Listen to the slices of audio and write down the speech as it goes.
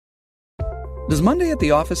Does Monday at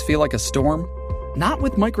the office feel like a storm? Not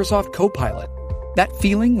with Microsoft Copilot. That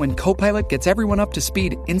feeling when Copilot gets everyone up to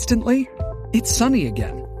speed instantly? It's sunny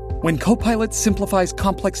again. When Copilot simplifies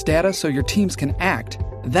complex data so your teams can act,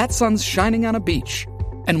 that sun's shining on a beach.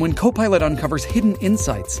 And when Copilot uncovers hidden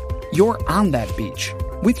insights, you're on that beach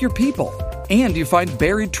with your people, and you find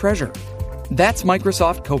buried treasure. That's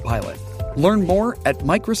Microsoft Copilot. Learn more at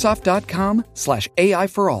Microsoft.com/AI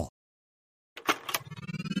for all.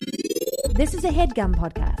 This is a HeadGum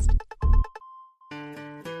podcast.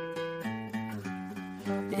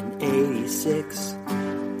 In 86,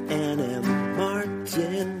 N.M.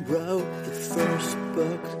 Martin wrote the first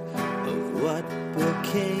book of what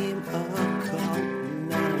became a cult.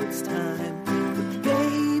 Now it's time for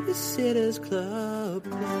Babysitter's Club.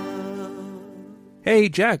 Hey,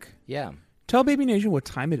 Jack. Yeah. Tell Baby Nation what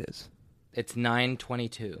time it is. It's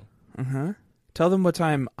 9:22. Uh-huh. Tell them what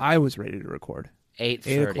time I was ready to record. 8:30.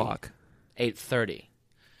 8 o'clock. 8:30.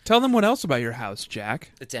 Tell them what else about your house,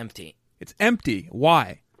 Jack. It's empty. It's empty.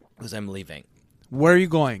 Why? Because I'm leaving. Where are you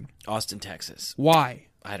going? Austin, Texas. Why?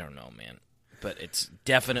 I don't know, man. But it's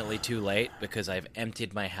definitely too late because I've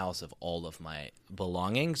emptied my house of all of my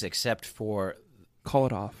belongings except for... Call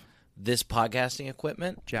it off. This podcasting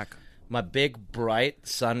equipment. Jack. My big, bright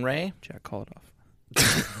sunray. Jack, call it off.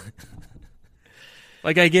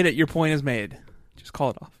 Like, I get it. Your point is made. Just call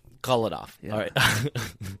it off. Call it off. Yeah. All right.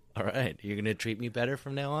 All right. You're going to treat me better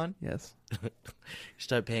from now on? Yes.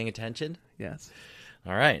 Start paying attention? Yes.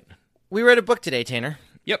 All right. We read a book today, Tanner.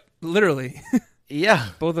 Yep. Literally. Yeah.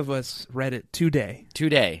 Both of us read it today.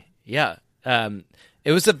 Today. Yeah.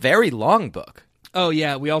 It was a very long book. Oh,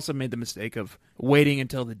 yeah. We also made the mistake of waiting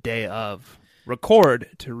until the day of record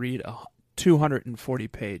to read a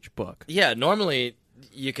 240-page book. Yeah, normally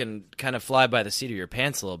you can kind of fly by the seat of your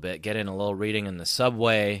pants a little bit, get in a little reading in the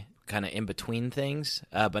subway, kind of in between things,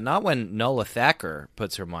 but not when Nola Thacker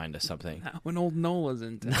puts her mind to something. Not when old Nola's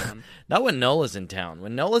in town. Not when Nola's in town.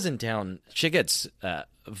 When Nola's in town, she gets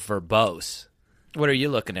verbose. What are you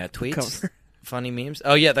looking at, tweets? Cover. Funny memes?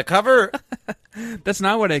 Oh, yeah, the cover... That's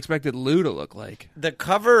not what I expected Lou to look like. The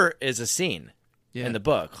cover is a scene in the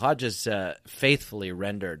book. Hodges faithfully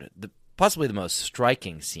rendered possibly the most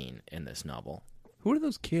striking scene in this novel. Who are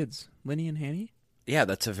those kids? Lenny and Hanny? Yeah,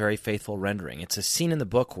 that's a very faithful rendering. It's a scene in the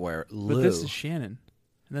book where Lou... But this is Shannon,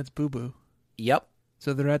 and that's Boo Boo. Yep.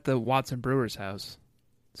 So they're at the Watson Brewer's house.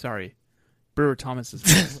 Sorry, Brewer Thomas's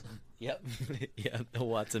house. Yep. Yeah, the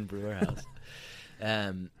Watson Brewer house.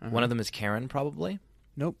 One of them is Karen, probably?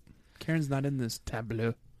 Nope. Karen's not in this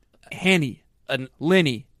tableau. Hanny,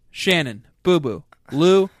 Lenny, Shannon, Boo Boo,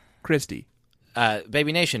 Lou, Kristy.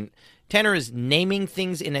 Baby Nation... Tanner is naming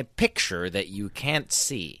things in a picture that you can't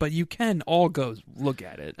see. But you can all go look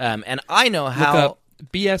at it. And I know how... Look up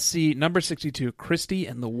BSC number 62,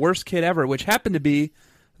 Kristy and the Worst Kid Ever, which happened to be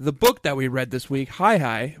the book that we read this week.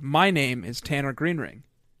 Hi, my name is Tanner Greenring.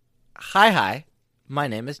 Hi, my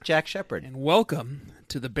name is Jack Shepard. And welcome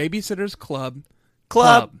to the Babysitter's Club,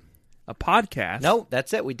 a podcast. No,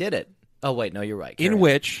 that's it. We did it. Oh, wait, no, you're right. In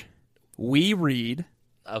which we read...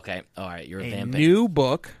 Okay, all right, you're a vamping. new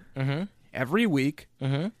book every week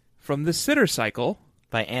from the Sitter Cycle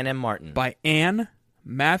by Ann M. Martin. By Ann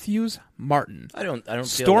Matthews Martin. I don't feel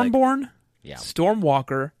Stormborn, like...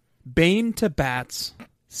 Stormwalker, Bane to Bats,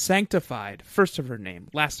 Sanctified, first of her name,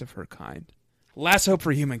 last of her kind, last hope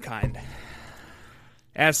for humankind.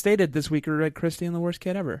 As stated, this week we read Kristy and the Worst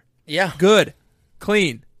Kid Ever. Yeah. Good,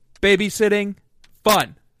 clean, babysitting,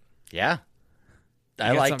 fun. Yeah.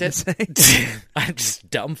 I liked it. I'm just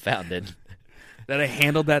dumbfounded. That I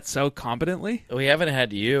handled that so competently? We haven't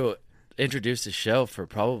had you introduce the show for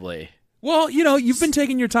probably... Well, you know, you've been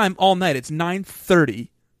taking your time all night. It's 9:30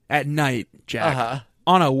 at night, Jack,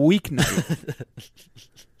 on a weeknight.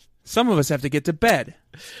 Some of us have to get to bed.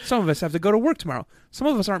 Some of us have to go to work tomorrow. Some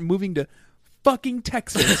of us aren't moving to fucking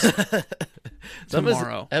Texas Some of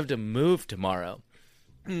tomorrow. us have to move tomorrow.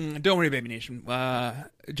 Don't worry, Baby Nation.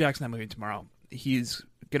 Jack's not moving tomorrow. He's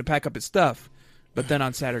going to pack up his stuff, but then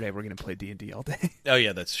on Saturday we're going to play D&D all day. Oh,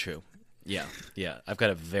 yeah, that's true. Yeah. I've got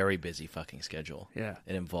a very busy fucking schedule. Yeah.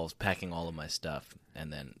 It involves packing all of my stuff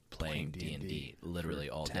and then playing D&D literally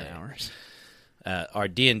all 10 day. hours. Our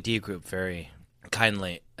D&D group very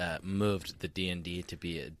kindly moved the D&D to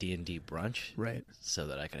be a D&D brunch. Right. So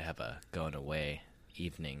that I could have a going away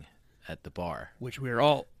evening at the bar. Which we're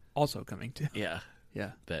all also coming to. Yeah.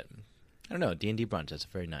 Yeah. But, I don't know, D&D brunch, that's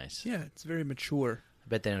very nice. Yeah, it's very mature. I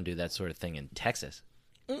bet they don't do that sort of thing in Texas.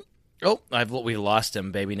 Oh, we lost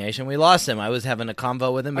him, Baby Nation. We lost him. I was having a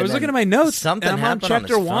convo with him. I was looking at my notes. Something and I'm on happened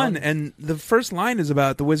chapter on his 1, phone. and the first line is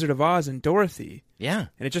about the Wizard of Oz and Dorothy. Yeah.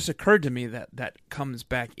 And it just occurred to me that that comes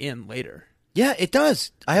back in later. Yeah, it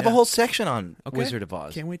does. I have a Yeah. whole section on Okay. Wizard of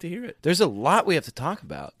Oz. Can't wait to hear it. There's a lot we have to talk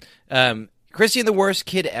about. Kristy and the Worst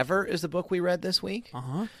Kid Ever is the book we read this week.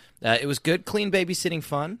 Uh-huh. It was good, clean babysitting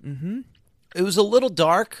fun. Mm-hmm. It was a little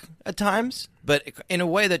dark at times, but in a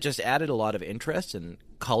way that just added a lot of interest and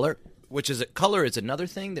color, color is another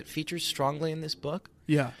thing that features strongly in this book.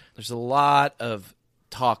 Yeah. There's a lot of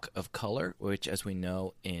talk of color, which, as we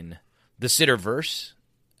know, in the Sitterverse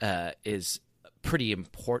is pretty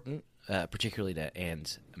important, particularly to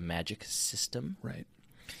Anne's magic system. Right.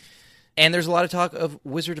 And there's a lot of talk of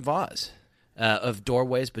Wizard of Oz, of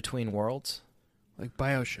doorways between worlds. Like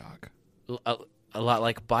BioShock. A lot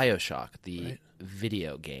like BioShock, the Right.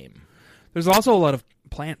 video game. There's also a lot of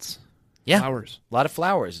plants. Yeah, Flowers. a lot of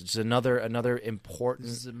flowers. It's another important.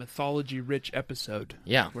 This is a mythology-rich episode.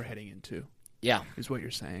 Yeah. We're heading into, Yeah, is what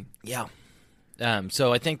you're saying. yeah.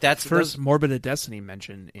 So I think that's First Morbid of Destiny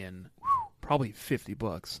mention in probably 50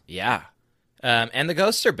 books. Yeah, and the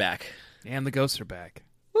ghosts are back. And the ghosts are back.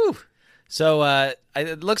 Woo! So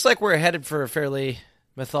it looks like we're headed for a fairly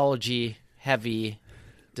mythology-heavy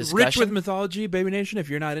discussion. Rich with mythology, Baby Nation. If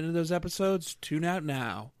you're not into those episodes, tune out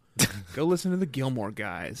now. Go listen to the Gilmore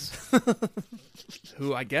Guys,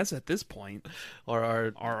 who I guess at this point or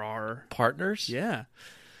are our partners. yeah,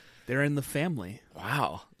 they're in the family.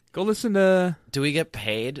 Wow. Go listen to. Do we get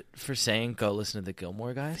paid for saying go listen to the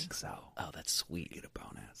Gilmore Guys? I think so. Oh, that's sweet. Get a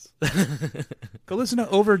bonus. Go listen to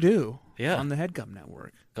Overdue. Yeah. On the HeadGum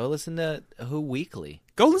Network. Go listen to Who Weekly.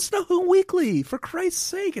 Go listen to Who Weekly. For Christ's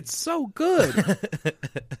sake, it's so good.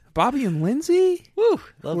 Bobby and Lindsay, Woo! Love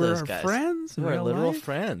who are those our guys. friends in We're real literal life,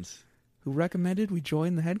 friends. who recommended we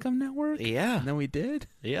join the HeadGum Network. Yeah. And then we did.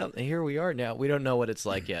 Yeah, here we are now. We don't know what it's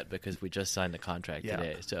like yet because we just signed the contract Yeah.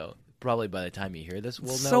 today. So probably by the time you hear this,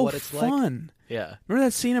 we'll know so what it's like. fun. Yeah. Remember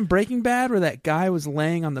that scene in Breaking Bad where that guy was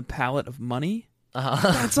laying on the pallet of money?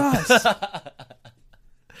 Uh-huh. That's us.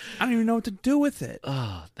 I don't even know what to do with it.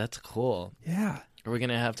 Oh, that's cool. Yeah. Are we going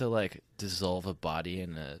to have to, like, dissolve a body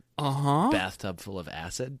in a Uh-huh. bathtub full of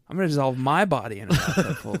acid? I'm going to dissolve my body in a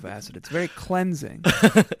bathtub full of acid. It's very cleansing.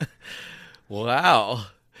 Wow.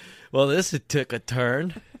 Well, this took a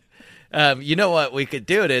turn. You know what we could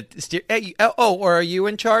do to steer... Hey, or are you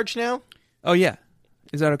in charge now? Oh, yeah.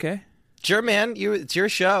 Is that okay? Sure, man. It's your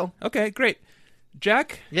show. Okay, great.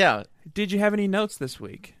 Jack, Yeah. did you have any notes this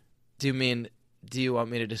week? Do you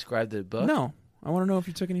want me to describe the book? No. I want to know if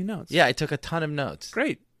you took any notes. Yeah, I took a ton of notes.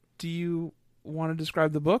 Great. Do you want to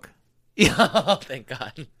describe the book? Yeah, oh, thank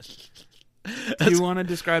God. Do you want to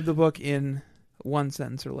describe the book in one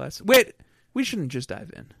sentence or less? Wait, we shouldn't just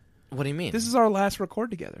dive in. What do you mean? This is our last record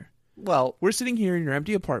together. Well, We're sitting here in your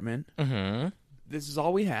empty apartment. mm-hmm. This is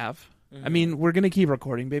all we have. I mean, we're going to keep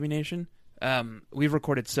recording, Baby Nation. We've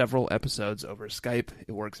recorded several episodes over Skype.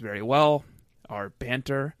 It works very well. Our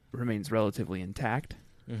banter remains relatively intact.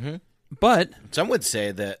 Mm-hmm. But Some would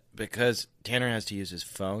say that because Tanner has to use his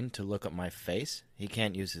phone to look at my face, he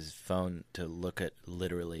can't use his phone to look at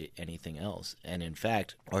literally anything else. And in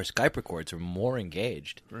fact, our Skype records are more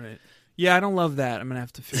engaged. right. Yeah, I don't love that. I'm going to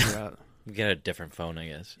have to figure out. Get a different phone, I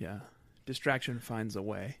guess. Yeah. Distraction finds a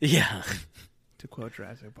way, Yeah. to quote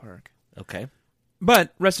Jurassic Park. Okay.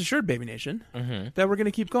 But rest assured, Baby Nation, Mm-hmm. that we're going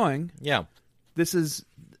to keep going. Yeah. This is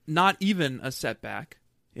not even a setback.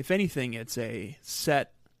 If anything, it's a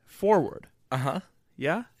set forward. Uh-huh.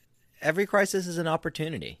 Yeah? Every crisis is an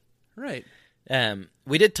opportunity. Right.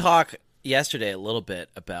 We did talk yesterday a little bit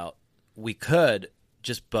about we could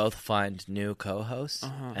just both find new co-hosts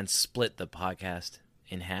and split the podcast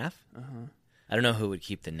in half. I don't know who would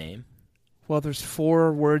keep the name. Well, there's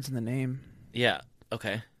 4 words in the name. Yeah.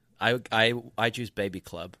 Okay. I choose Baby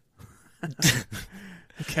Club.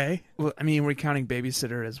 Okay. Well, I mean, we're counting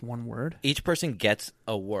babysitter as one word. Each person gets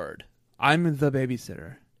a word. I'm the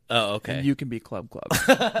babysitter. Oh, okay. And you can be Club.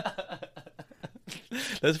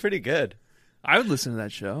 That's pretty good. I would listen to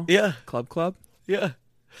that show. Yeah. Club. Yeah.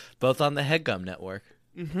 Both on the HeadGum Network.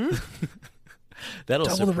 Mm-hmm. That'll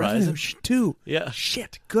Double the surprise revenue, him. too. Yeah.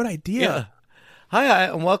 Shit. Good idea. Yeah. Hi,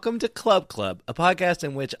 and welcome to Club, a podcast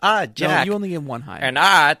in which I, Jack, No, you only get one high. and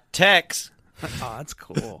I, Tex, Oh, that's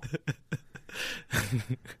cool.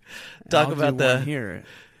 talk I'll about do one here.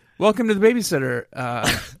 Welcome to the babysitter.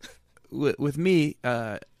 With me,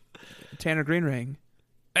 Tanner Greenring.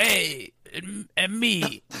 Hey, and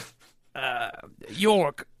me,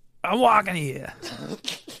 York. I'm walking here.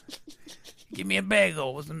 Give me a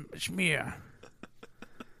bagel with some schmear.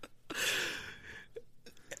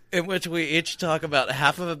 in which we each talk about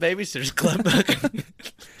half of a Babysitter's Club book.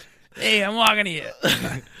 Hey, I'm walking here.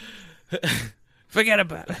 Forget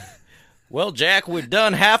about it. Well, Jack, we've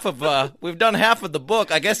done half of the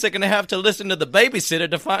book. I guess they're going to have to listen to the babysitter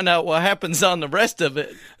to find out what happens on the rest of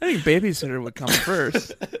it. I think Babysitter would come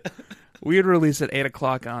first. We would release at 8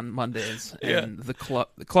 o'clock on Mondays, and the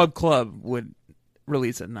club would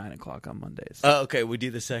release at 9 o'clock on Mondays. Oh, okay. We do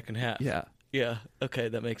the second half. Yeah. Yeah. Okay,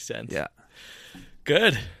 that makes sense. Yeah.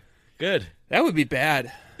 Good. That would be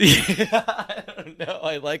bad. Yeah, I don't know.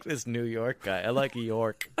 I like this New York guy. I like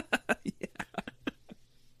York.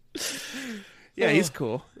 Yeah, he's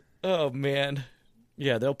cool. Oh, man.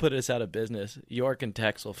 Yeah, they'll put us out of business. York and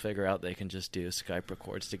Tex will figure out they can just do Skype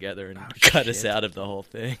records together and cut us out of the whole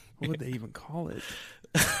thing. What would they even call it?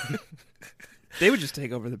 They would just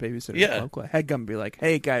take over the Babysitter's Club. Headgum would be like,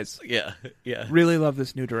 hey, guys. Yeah. Really love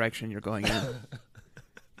this new direction you're going in.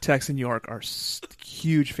 Tex and York are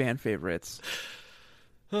huge fan favorites.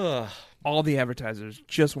 All the advertisers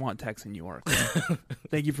just want Tex and York.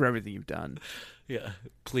 Thank you for everything you've done. Yeah.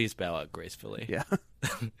 Please bow out gracefully. Yeah.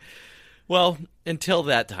 Well, until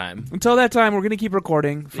that time, we're going to keep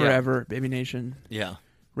recording forever, Baby Nation. Yeah.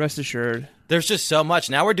 Rest assured. There's just so much.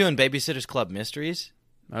 Now we're doing Babysitter's Club Mysteries.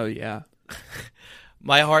 Oh, yeah.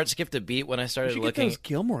 My heart skipped a beat when I started looking. Get those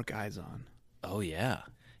Gilmore guys on. Oh, yeah.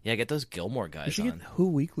 Yeah, get those Gilmore guys on. You should get Who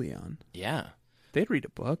Weekly on. Yeah. They'd read a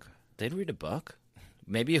book.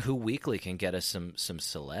 Maybe Who Weekly can get us some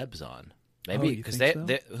celebs on. Maybe because so?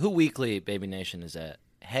 Who Weekly, Baby Nation, is a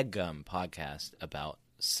headgum podcast about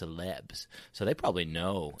celebs, so they probably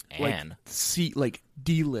know Anne. Like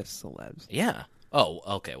D-list celebs. Yeah. Oh,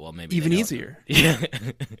 okay. Well, maybe even easier. Yeah.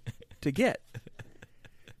 To get.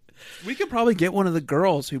 We could probably get one of the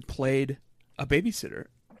girls who played a babysitter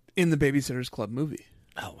in the Babysitter's Club movie.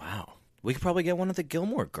 Oh, wow. We could probably get one of the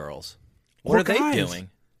Gilmore girls. What are guys. they doing?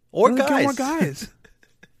 Or guys. Gilmore guys.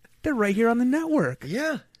 They're right here on the network.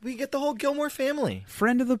 Yeah. We get the whole Gilmore family.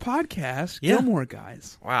 Friend of the podcast, Yeah. Gilmore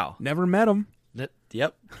guys. Wow. Never met them.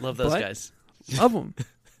 Yep. Love those guys. Love them.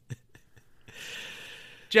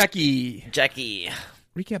 Jackie.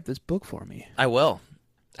 Recap this book for me. I will.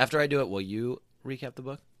 After I do it, will you recap the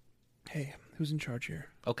book? Hey, who's in charge here?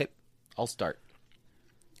 Okay. I'll start.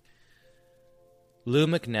 Lou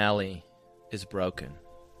McNally is broken.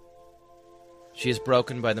 She is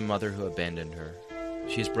broken by the mother who abandoned her.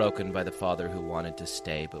 She is broken by the father who wanted to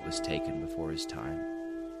stay but was taken before his time.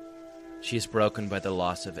 She is broken by the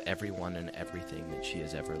loss of everyone and everything that she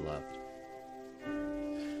has ever loved.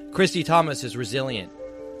 Kristy Thomas is resilient.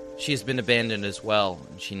 She has been abandoned as well,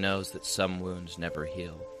 and she knows that some wounds never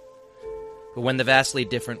heal. But when the vastly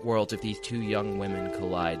different worlds of these two young women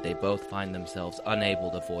collide, they both find themselves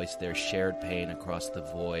unable to voice their shared pain across the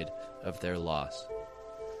void of their loss.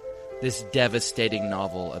 This devastating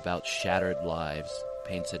novel about shattered lives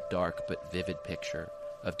paints a dark but vivid picture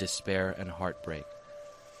of despair and heartbreak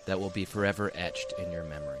that will be forever etched in your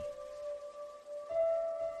memory.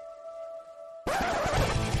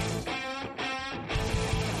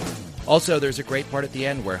 Also, there's a great part at the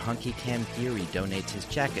end where Hunky Cam Geary donates his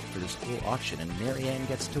jacket for the school auction and Marianne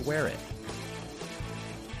gets to wear it.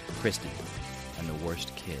 Kristy, and the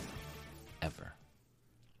worst kid ever.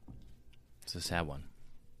 It's a sad one.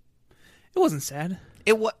 It wasn't sad.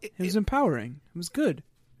 It was empowering. It was good.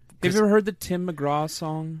 Have you ever heard the Tim McGraw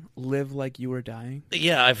song, Live Like You Were Dying?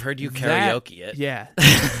 Yeah, I've heard you karaoke it. Yeah.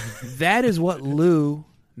 That is what Lou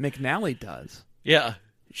McNally does. Yeah.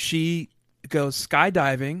 She goes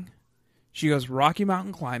skydiving. She goes Rocky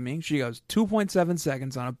Mountain climbing. She goes 2.7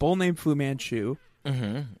 seconds on a bull named Fu Manchu.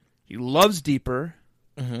 Mm-hmm. She loves deeper.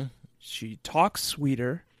 Mm-hmm. She talks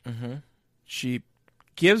sweeter. Mm-hmm. She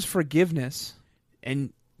gives forgiveness.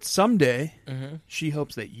 And someday, she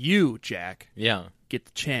hopes that you, Jack, get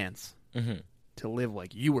the chance to live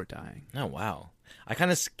like you were dying. Oh, wow. I kind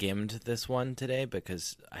of skimmed this one today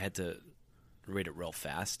because I had to read it real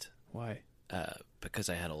fast. Why? Because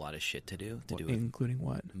I had a lot of shit to do. Including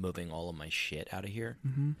what? Moving all of my shit out of here.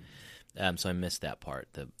 Mm-hmm. So I missed that part.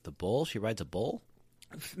 The bull? She rides a bull?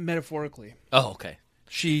 Metaphorically. Oh, okay.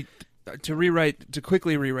 She, to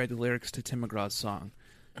quickly rewrite the lyrics to Tim McGraw's song,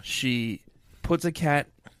 she puts a cat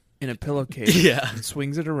in a pillowcase and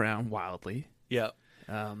swings it around wildly. Yep.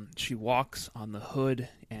 She walks on the hood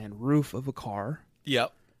and roof of a car.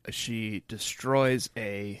 Yep. She destroys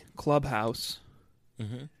a clubhouse.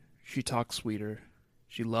 Mm-hmm. She talks sweeter.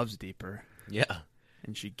 She loves deeper. Yeah.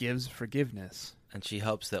 And she gives forgiveness. And she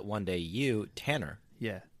hopes that one day you, Tanner,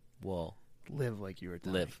 will live like you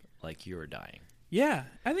were dying. Yeah.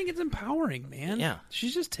 I think it's empowering, man. Yeah.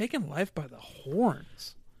 She's just taking life by the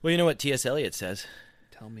horns. Well, you know what T.S. Eliot says?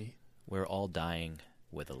 Tell me. We're all dying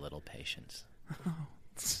with a little patience. Oh,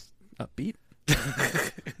 it's upbeat.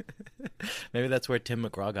 Maybe that's where Tim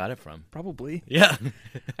McGraw got it from. Probably. Yeah.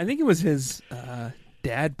 I think it was his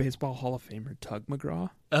dad, Baseball Hall of Famer Tug McGraw,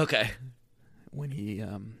 Okay. when he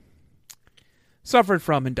suffered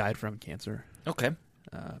from and died from cancer. Okay.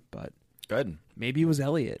 But Good. maybe it was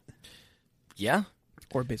Elliot Yeah.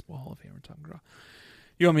 or Baseball Hall of Famer Tug McGraw.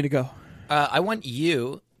 You want me to go? I want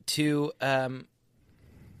you to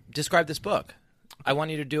describe this book. I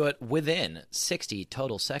want you to do it within 60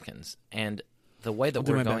 total seconds. And the way that I'll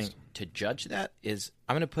do we're my going best. to judge that is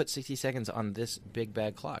I'm going to put 60 seconds on this big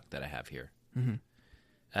bad clock that I have here.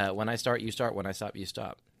 Mm-hmm. When I start, you start. When I stop, you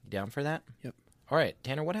stop. You down for that? Yep. All right,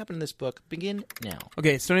 Tanner, what happened in this book? Begin now.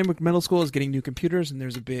 Okay, Stony Brook Middle School is getting new computers, and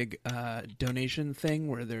there's a big donation thing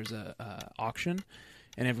where there's a auction,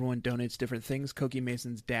 and everyone donates different things. Koki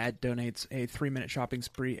Mason's dad donates a 3-minute shopping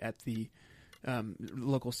spree at the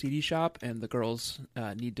local CD shop, and the girls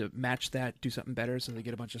need to match that, do something better, so they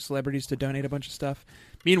get a bunch of celebrities to donate a bunch of stuff.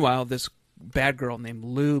 Meanwhile, this bad girl named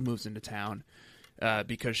Lou moves into town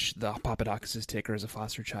because the Papadakis take her as a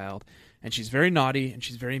foster child, and she's very naughty and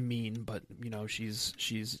she's very mean, but you know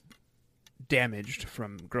she's damaged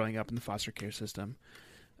from growing up in the foster care system.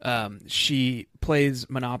 She plays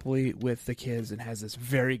Monopoly with the kids and has this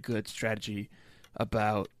very good strategy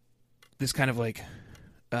about this kind of like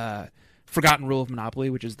forgotten rule of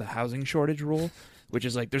Monopoly, which is the housing shortage rule, which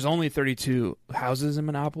is like there's only 32 houses in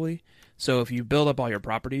Monopoly. So if you build up all your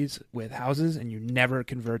properties with houses and you never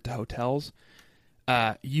convert to hotels,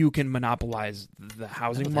 you can monopolize the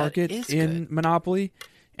housing market in Monopoly.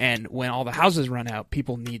 And when all the houses run out,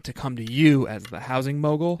 people need to come to you as the housing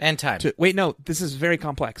mogul. And time. Wait, no, this is very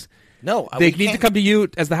complex. No, they need to come to you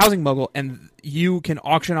as the housing mogul, and you can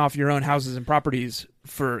auction off your own houses and properties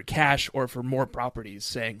for cash or for more properties,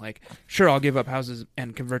 saying like, "Sure, I'll give up houses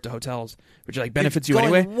and convert to hotels," which like benefits you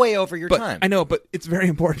anyway. Way over your time. I know, but it's a very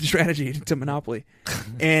important strategy to Monopoly,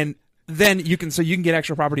 and then you can get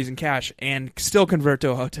extra properties in cash and still convert to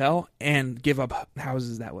a hotel and give up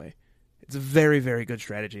houses that way. It's a very, very good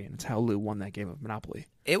strategy, and it's how Lou won that game of Monopoly.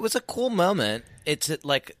 It was a cool moment. It's at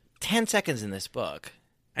like 10 seconds in this book.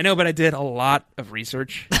 I know, but I did a lot of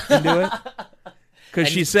research into it. Because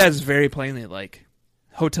she says very plainly, like,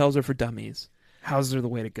 hotels are for dummies. Houses are the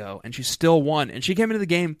way to go. And she still won. And she came into the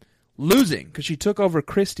game losing because she took over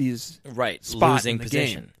Kristy's spot losing in the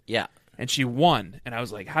position. game. Yeah. And she won. And I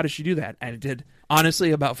was like, how does she do that? And I did,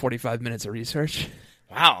 honestly, about 45 minutes of research.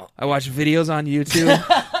 Wow. I watched videos on YouTube.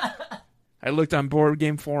 I looked on board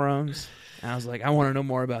game forums. And I was like, I want to know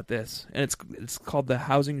more about this. And it's called the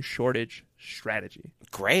Housing Shortage Strategy.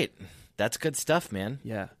 Great. That's good stuff, man.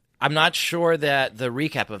 Yeah. I'm not sure that the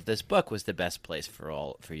recap of this book was the best place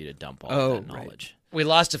for you to dump all of that knowledge. Right. We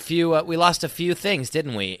lost a few things,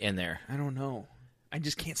 didn't we, in there? I don't know. I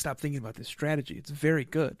just can't stop thinking about this strategy. It's very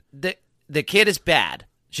good. The kid is bad.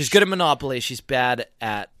 She's good at Monopoly. She's bad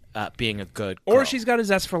at being a good girl. Or she's got a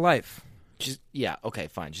zest for life. Okay,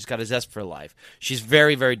 fine. She's got a zest for life. She's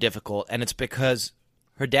very, very difficult, and it's because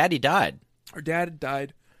her daddy died. Her dad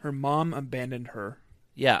died. Her mom abandoned her.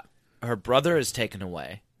 Yeah. Her brother is taken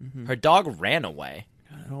away. Mm-hmm. Her dog ran away.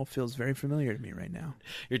 God, it all feels very familiar to me right now.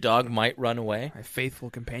 Your dog might run away. My faithful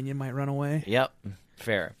companion might run away. Yep.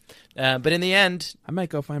 Fair. But in the end... I might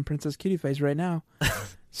go find Princess Kitty Face right now.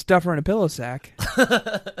 Stuff her in a pillow sack.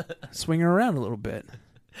 Swing her around a little bit.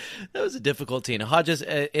 That was a difficult scene. Hodges,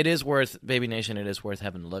 it is worth, Baby Nation, it is worth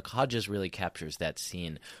having a look. Hodges really captures that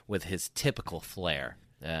scene with his typical flair.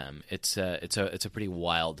 It's a pretty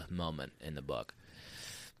wild moment in the book.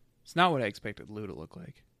 It's not what I expected Lou to look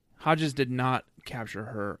like. Hodges did not capture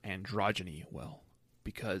her androgyny well,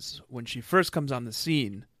 because when she first comes on the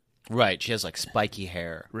scene... Right, she has like spiky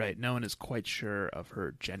hair. Right, no one is quite sure of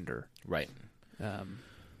her gender. Right.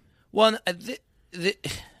 Well,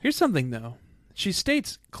 here's something, though. She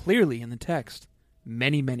states clearly in the text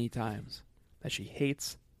many, many times that she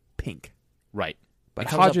hates pink. Right. But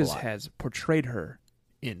Hodges has portrayed her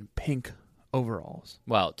in pink overalls.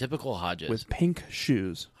 Well, typical Hodges. With pink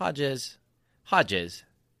shoes. Hodges.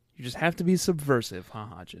 You just have to be subversive, huh,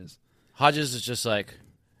 Hodges? Hodges is just like,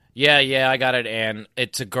 yeah, I got it, and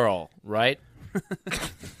it's a girl, right?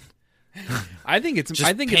 I think it's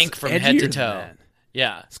pink it's from head to edgier toe. than that.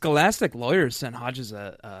 Yeah. Scholastic lawyers sent Hodges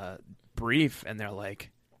a brief, and they're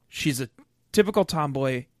like, she's a typical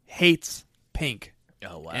tomboy, hates pink.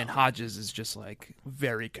 Oh, wow. And Hodges is just like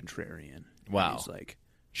very contrarian. Wow. He's like,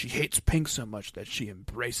 she hates pink so much that she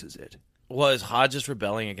embraces it. Was Hodges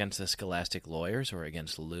rebelling against the Scholastic lawyers or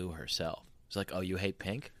against Lou herself? It's like, oh, you hate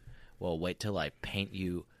pink? Well, wait till I paint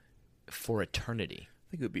you for eternity.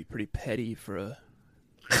 I think it would be pretty petty for a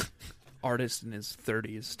artist in his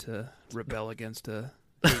 30s to rebel against a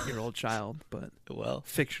 8-year-old child, but Well,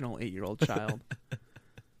 fictional 8-year-old child.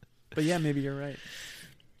 But yeah, maybe you're right.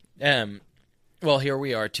 well, here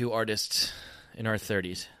we are, two artists in our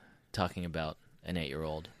 30s talking about an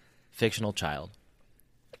 8-year-old fictional child,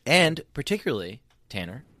 and particularly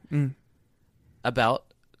Tanner about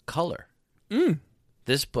color.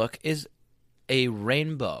 This book is a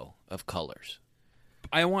rainbow of colors.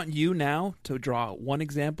 I want you now to draw one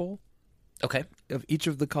example Okay. of each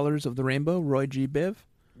of the colors of the rainbow, Roy G. Biv,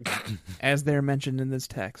 as they're mentioned in this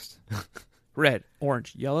text. Red,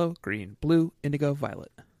 orange, yellow, green, blue, indigo,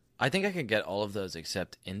 violet. I think I could get all of those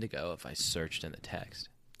except indigo if I searched in the text.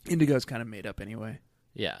 Indigo's kind of made up anyway.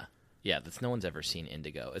 Yeah. Yeah, no one's ever seen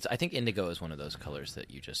indigo. I think indigo is one of those colors that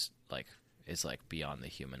you just, like, is, like, beyond the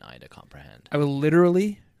human eye to comprehend. I will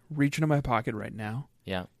literally reach into my pocket right now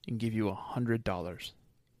Yeah. and give you $100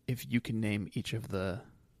 if you can name each of the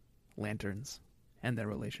lanterns and their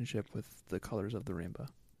relationship with the colors of the rainbow.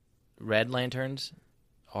 Red lanterns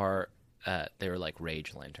are, they were like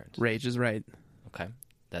rage lanterns. Rage is right. Okay.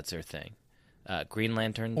 That's their thing. Green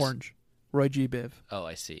lanterns. Orange. Roy G. Biv. Oh,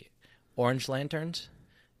 I see. Orange lanterns,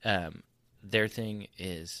 their thing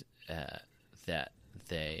is that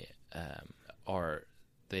they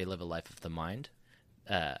they live a life of the mind.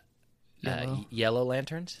 Yellow. Yellow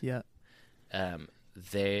lanterns, Yeah.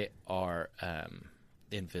 they are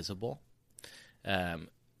invisible.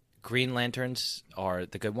 Green lanterns are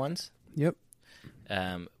the good ones. Yep.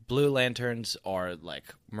 Blue lanterns are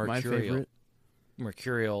like My favorite.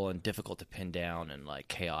 mercurial and difficult to pin down and like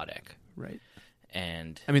chaotic. Right.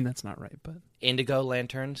 And I mean, that's not right, but indigo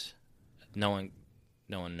lanterns, no one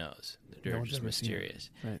knows. They're one's just ever seen it. mysterious.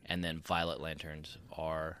 Right. And then violet lanterns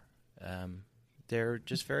are, they're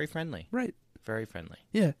just very friendly. right. Very friendly.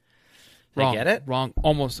 Yeah. Did I get it? Wrong.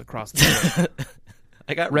 Almost across the board.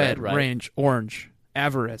 I got Red, right. range, orange,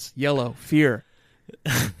 avarice, yellow, fear,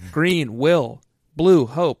 green, will, blue,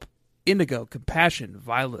 hope, indigo, compassion,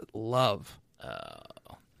 violet, love.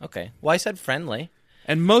 Okay. Well, I said friendly.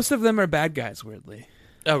 And most of them are bad guys, weirdly.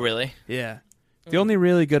 Oh, really? Yeah. The only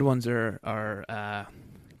really good ones are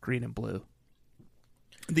green and blue.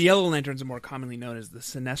 The yellow lanterns are more commonly known as the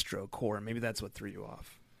Sinestro Corps. Maybe that's what threw you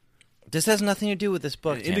off. This has nothing to do with this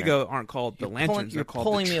book. And indigo aren't called the lanterns. You're They're called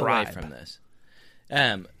pulling the me tribe. away from this.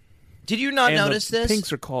 Did you not And notice the this?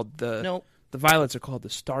 pinks are called the... No. The violets are called the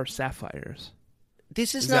Star Sapphires.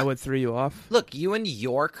 This Is is that not. what threw you off? Look, you and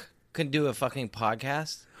York can do a fucking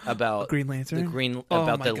podcast about Green Lantern?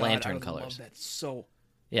 about my the God, lantern I would colors. love that so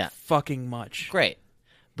Yeah, fucking much. great.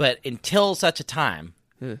 But until such a time,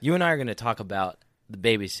 Yeah. you and I are going to talk about the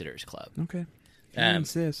Babysitters Club. Okay. You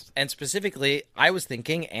insist. And specifically, I was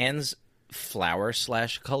thinking Anne's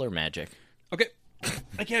flower/color magic. Okay.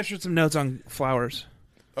 I captured some notes on flowers.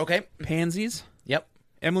 Okay. Pansies. Yep.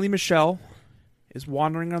 Emily Michelle is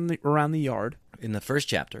wandering around the yard In the first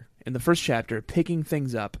chapter. in the first chapter, picking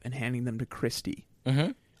things up and handing them to Kristy.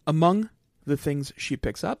 Mm-hmm. Among the things she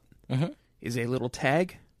picks up is a little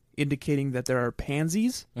tag indicating that there are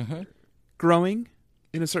pansies growing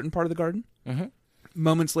in a certain part of the garden. Mm-hmm.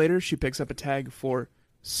 Moments later, she picks up a tag for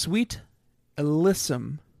sweet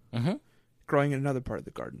alyssum growing in another part of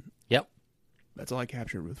the garden. Yep. That's all I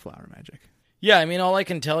captured with flower magic. Yeah, I mean, all I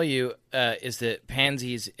can tell you is that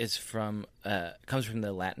pansies is comes from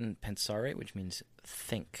the Latin pensare, which means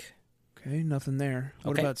think. Okay, nothing there.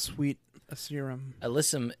 What Okay. about sweet aserum?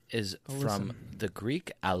 Alyssum is Alyssum. from the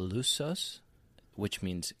Greek alusos, which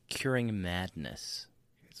means curing madness.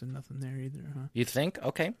 Okay, so nothing there either, huh? You think?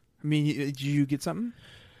 Okay. I mean, did you get something?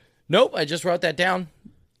 Nope, I just wrote that down.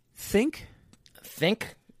 Think,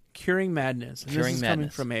 Think. curing madness. And Curing this is coming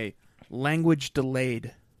madness. from a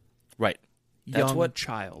language-delayed Right. young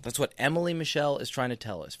child. That's what Emily Michelle is trying to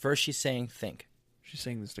tell us. First, she's saying think. She's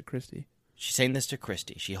saying this to Kristy. She's saying this to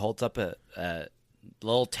Kristy. She holds up a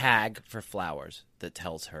little tag for flowers that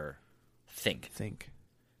tells her think. Think.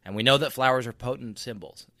 And we know that flowers are potent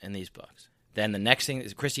symbols in these books. Then the next thing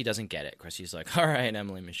is Kristy doesn't get it. Kristy's like, all right,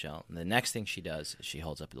 Emily Michelle. And the next thing she does is she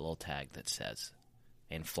holds up a little tag that says,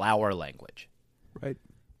 in flower language, Right.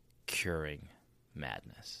 curing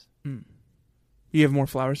madness. You have more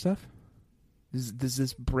flower stuff? Does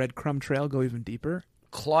this breadcrumb trail go even deeper?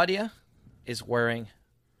 Claudia is wearing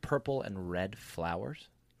purple and red flowers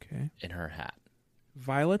Okay. in her hat.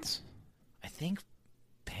 Violets? I think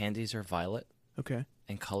pansies are violet Okay.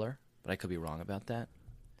 in color, but I could be wrong about that.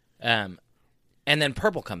 And then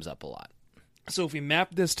purple comes up a lot. So if we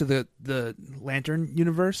map this to the lantern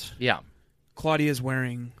universe, Yeah. Claudia is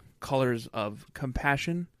wearing colors of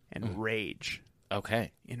compassion and rage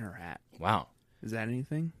Okay. in her hat. Wow. Is that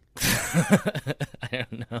anything? I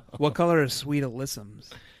don't know. What color are sweet alyssums?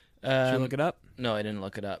 Should you look it up? No, I didn't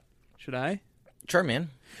look it up. Should I? Sure, man.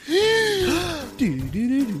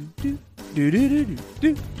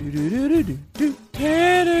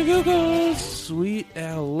 Google Sweet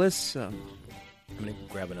Alyssum. I'm going to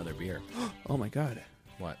grab another beer. Oh, my God.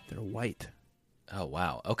 What? They're white. Oh,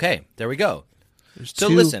 wow. Okay, there we go. So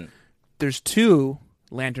two- listen. There's 2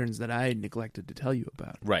 lanterns that I neglected to tell you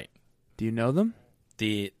about. Right. Do you know them?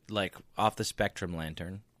 The, off-the-spectrum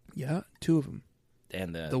lantern. Yeah, 2 of them.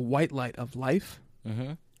 And The white light of life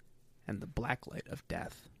Mm-hmm. and the black light of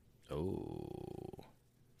death. Oh.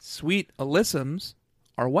 Sweet Alyssums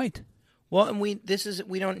are white. Well, and we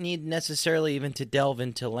don't need necessarily even to delve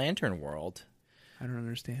into Lantern World. I don't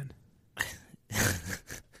understand.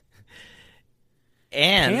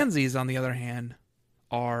 And Pansies, on the other hand,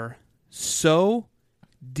 are so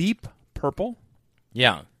deep purple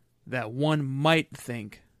yeah. that one might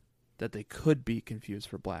think that they could be confused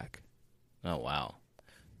for black. Oh, wow.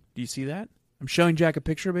 Do you see that? I'm showing Jack a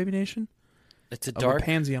picture, Baby Nation, It's a of dark a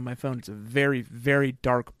pansy on my phone. It's a very, very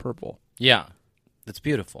dark purple. Yeah. That's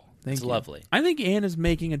beautiful. Thank it's you. lovely. I think Anne is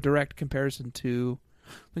making a direct comparison to,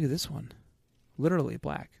 look at this one, literally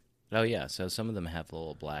black. Oh, yeah. So some of them have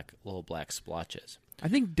little black splotches. I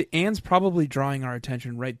think Anne's probably drawing our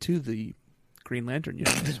attention right to the Green Lantern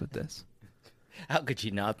universe with this. How could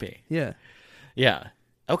she not be? Yeah. Yeah.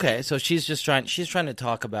 Okay, so she's trying to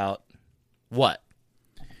talk about what?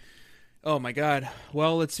 Oh, my God.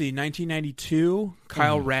 Well, let's see. 1992,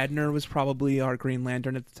 Kyle Radner was probably our Green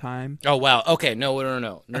Lantern at the time. Oh, wow. Okay, no.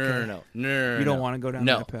 You don't want to go down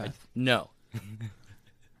that path. No.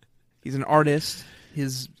 He's an artist.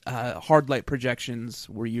 His hard light projections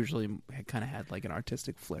were usually kind of had like an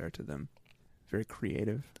artistic flair to them. Very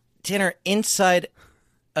creative. Tanner, inside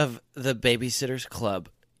of the Babysitters Club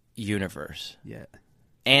universe, Yeah.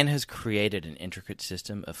 Anne has created an intricate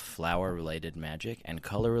system of flower-related magic and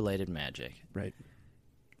color-related magic Right.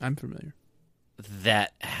 I'm familiar.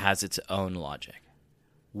 that has its own logic.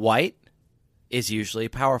 White is usually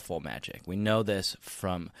powerful magic. We know this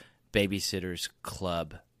from Babysitters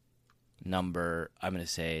Club number, I'm going to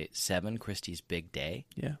say 7, Kristy's Big Day,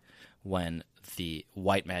 Yeah. when the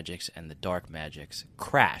white magics and the dark magics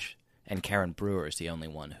crash, and Karen Brewer is the only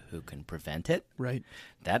one who can prevent it. Right.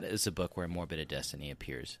 That is a book where Morbid Destiny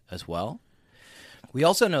appears as well. We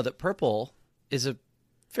also know that purple is a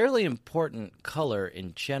fairly important color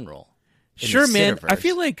in general. in Sure, the man. I Cityverse.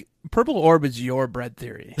 feel like Purple Orb is your bread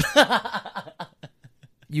theory.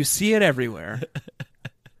 You see it everywhere.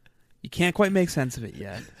 You can't quite make sense of it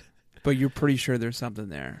yet, but you're pretty sure there's something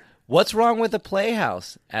there. What's wrong with the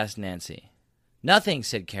playhouse? Asked Nancy. Nothing,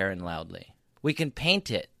 said Karen loudly. We can paint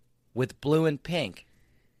it with blue and pink,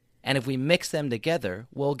 and if we mix them together,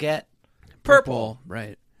 we'll get purple,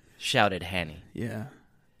 Right. shouted Hanny. Yeah.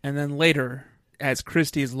 And then later, as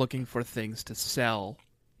Kristy is looking for things to sell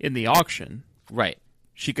in the auction, Right.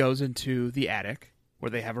 she goes into the attic where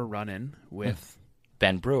they have a run-in with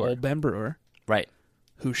Ben Brewer. old Ben Brewer, Right.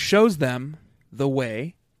 who shows them the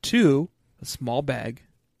way to a small bag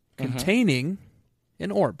containing an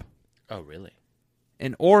orb. Oh, really?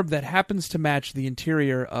 An orb that happens to match the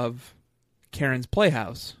interior of Karen's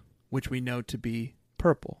playhouse, which we know to be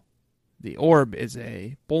purple. The orb is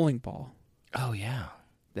a bowling ball Oh, yeah.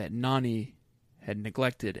 that Nani had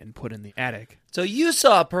neglected and put in the attic. So you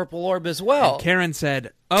saw a purple orb as well. And Karen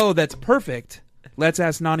said, "Oh, that's perfect. Let's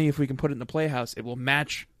ask Nani if we can put it in the playhouse. It will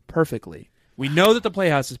match perfectly." We know that the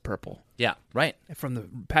playhouse is purple Yeah, right. from the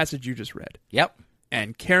passage you just read. Yep.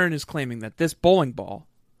 And Karen is claiming that this bowling ball,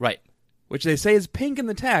 Right. which they say is pink in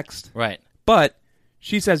the text, Right. but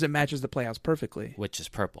she says it matches the playhouse perfectly, Which is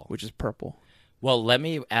purple. which is purple. Well, let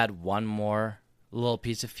me add one more little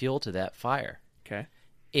piece of fuel to that fire. Okay.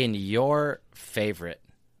 In your favorite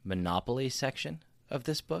Monopoly section of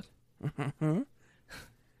this book,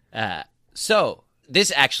 so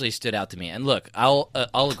this actually stood out to me. And look, I'll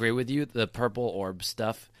agree with you. The purple orb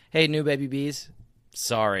stuff. Hey, new baby bees.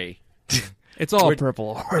 Sorry, It's all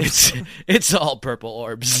purple orbs. it's all purple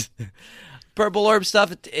orbs. Purple orb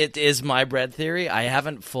stuff. It is my bread theory. I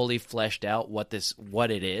haven't fully fleshed out what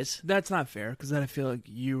it is. That's not fair, because then I feel like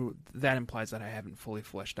that implies that I haven't fully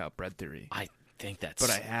fleshed out bread theory. I think that's.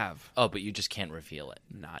 But I have. Oh, but you just can't reveal it.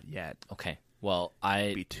 Not yet. Okay. Well,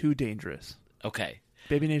 It'd be too dangerous. okay.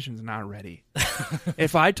 Baby Nation's not ready.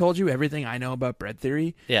 If I told you everything I know about bread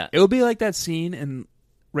theory, Yeah. it would be like that scene in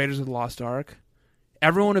Raiders of the Lost Ark.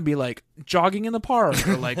 Everyone would be like jogging in the park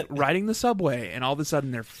or like riding the subway, and all of a sudden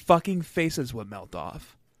their fucking faces would melt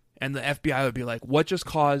off. And the FBI would be like, what just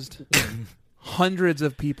caused hundreds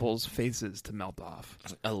of people's faces to melt off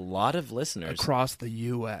A lot of listeners across the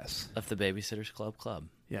U.S.? of the Babysitters Club.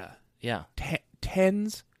 Yeah. Yeah.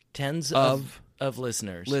 Tens Tens of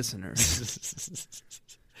listeners.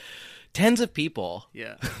 Tens of people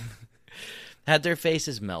Yeah. had their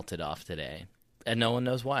faces melted off today, and no one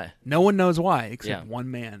knows why. No one knows why except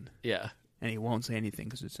one man. Yeah. And he won't say anything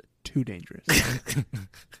because it's too dangerous.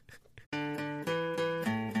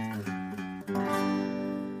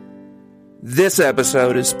 This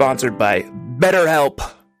episode is sponsored by BetterHelp.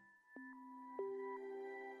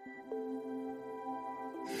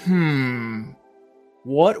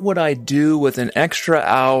 What would I do with an extra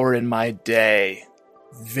hour in my day?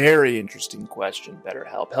 Very interesting question,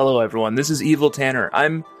 BetterHelp. Hello, everyone. This is Evil Tanner.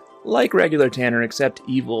 I'm like regular Tanner, except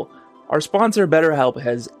evil. Our sponsor, BetterHelp,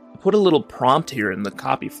 has put a little prompt here in the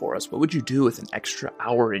copy for us. What would you do with an extra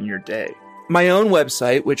hour in your day? My own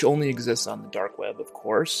website, which only exists on the dark web, of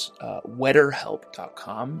course,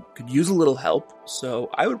 wetterhelp.com, could use a little help. So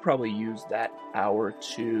I would probably use that hour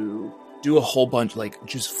to do a whole bunch, like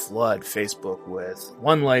just flood Facebook with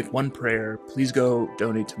one like, one prayer. Please go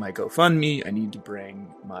donate to my GoFundMe. I need to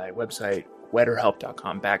bring my website,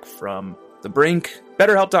 wetterhelp.com, back from the brink.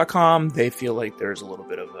 BetterHelp.com, they feel like there's a little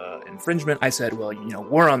bit of infringement. I said, well,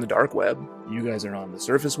 we're on the dark web. You guys are on the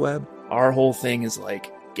surface web. Our whole thing is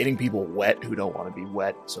like getting people wet who don't want to be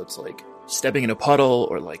wet. So it's like stepping in a puddle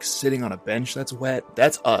or like sitting on a bench that's wet.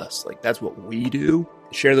 That's us. Like, that's what we do.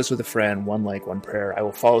 Share this with a friend. One like, one prayer. I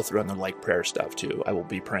will follow through on the like prayer stuff too. I will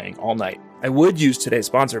be praying all night. I would use today's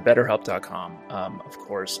sponsor, BetterHelp.com. Of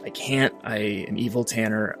course, I can't. I am Evil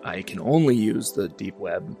Tanner. I can only use the deep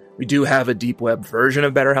web. We do have a deep web version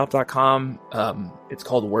of BetterHelp.com. It's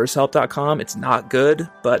called WorseHelp.com. It's not good,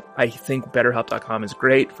 but I think BetterHelp.com is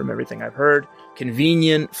great from everything I've heard.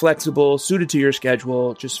 Convenient, flexible, suited to your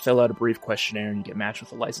schedule. Just fill out a brief questionnaire and you get matched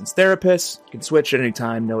with a licensed therapist. You can switch at any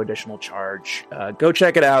time, no additional charge. Go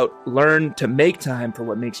check it out. Learn to make time for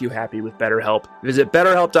what makes you happy with BetterHelp. Visit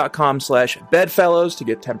BetterHelp.com/bedfellows to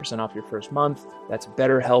get 10% off your first month. That's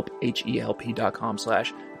BetterHelp,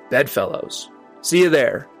 HELP.com/bedfellows. See you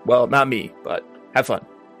there. Well, not me, but have fun.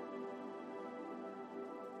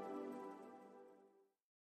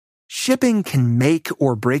 Shipping can make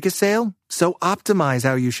or break a sale, so optimize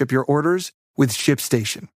how you ship your orders with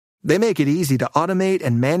ShipStation. They make it easy to automate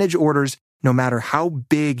and manage orders no matter how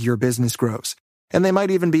big your business grows. And they might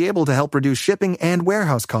even be able to help reduce shipping and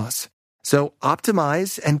warehouse costs. So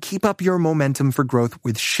optimize and keep up your momentum for growth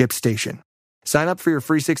with ShipStation. Sign up for your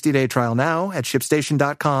free 60-day trial now at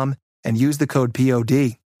ShipStation.com and use the code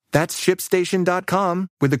POD. That's ShipStation.com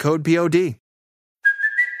with the code POD.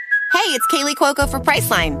 Hey, it's Kaylee Cuoco for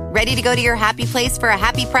Priceline. Ready to go to your happy place for a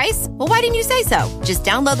happy price? Well, why didn't you say so? Just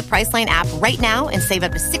download the Priceline app right now and save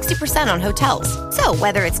up to 60% on hotels. So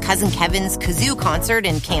whether it's Cousin Kevin's Kazoo Concert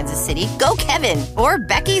in Kansas City, go Kevin, or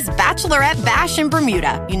Becky's Bachelorette Bash in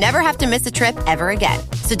Bermuda, you never have to miss a trip ever again.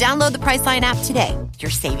 So download the Priceline app today.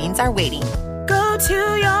 Your savings are waiting. Go to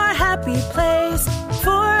your happy place for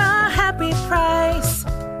a happy price.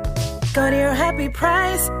 Go to your happy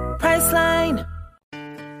price, Priceline.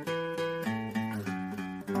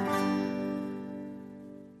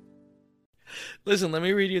 Listen, let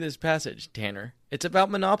me read you this passage, Tanner. It's about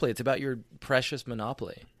Monopoly. It's about your precious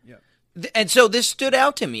Monopoly. Yeah. And so this stood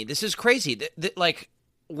out to me. This is crazy.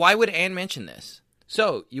 Why would Anne mention this?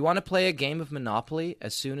 So, you want to play a game of Monopoly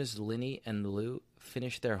as soon as Linny and Lou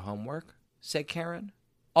finish their homework? Said Karen.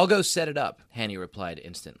 I'll go set it up, Hanny replied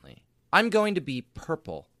instantly. I'm going to be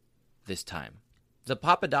purple this time. The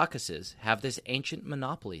Papadocuses have this ancient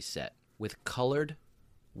Monopoly set with colored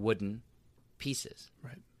wooden pieces.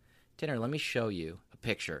 Right. Tanner, let me show you a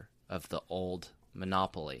picture of the old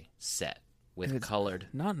Monopoly set with colored.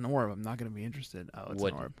 Not an orb. I'm not going to be interested. Oh, it's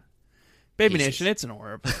wooden an orb. Baby pieces. Nation, it's an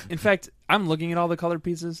orb. In fact, I'm looking at all the colored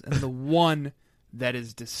pieces, and the one that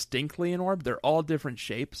is distinctly an orb, they're all different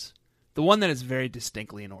shapes. The one that is very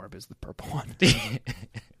distinctly an orb is the purple one.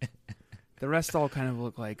 The rest all kind of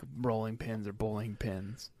look like rolling pins or bowling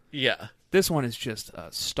pins. Yeah. This one is just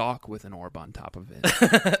a stalk with an orb on top of it.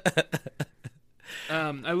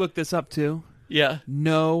 I looked this up too. Yeah.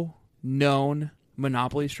 No known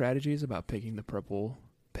Monopoly strategies about picking the purple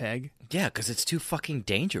peg. Yeah, because it's too fucking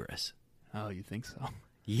dangerous. Oh, you think so?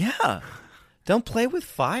 Yeah. Don't play with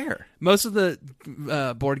fire. Most of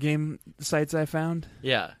the board game sites I found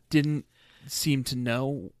didn't seem to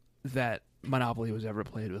know that Monopoly was ever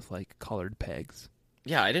played with, like, colored pegs.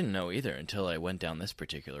 Yeah, I didn't know either until I went down this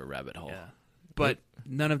particular rabbit hole. Yeah. But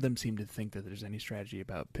none of them seem to think that there's any strategy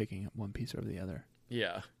about picking one piece over the other.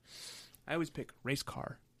 Yeah. I always pick race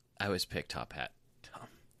car. I always pick top hat.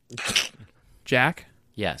 Jack?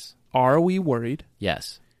 Yes. Are we worried?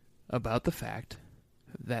 Yes. About the fact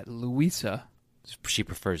that Louisa... She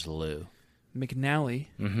prefers Lou. McNally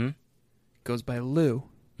goes by Lou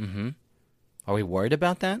Mm-hmm. Are we worried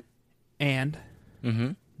about that? And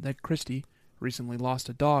that Kristy recently lost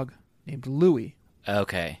a dog named Louie.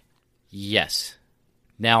 Okay. Yes.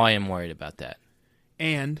 Now I am worried about that.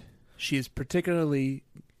 And she is particularly,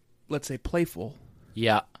 let's say, playful.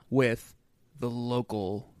 Yeah. With the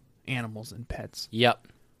local animals and pets. Yep.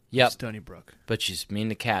 Stony Brook. But she's mean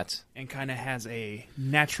to cats. And kind of has a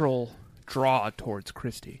natural draw towards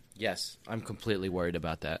Kristy. Yes. I'm completely worried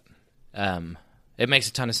about that. It makes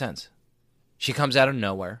a ton of sense. She comes out of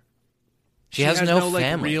nowhere. She has no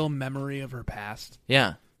family. Like, real memory of her past.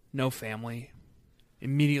 Yeah. No family.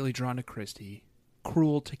 Immediately drawn to Kristy.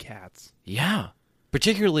 Cruel to cats. Yeah.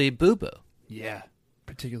 Particularly Boo Boo. Yeah.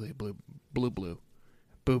 Particularly Blue. Boo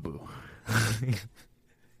Boo.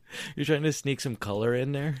 You're trying to sneak some color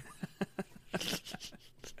in there?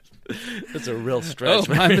 That's a real stretch.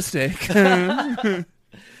 Oh, my mistake.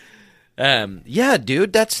 Yeah,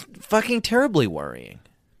 dude, that's fucking terribly worrying.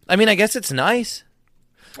 I mean, I guess it's nice.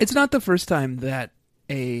 It's not the first time that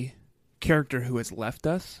a character who has left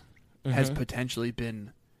us has potentially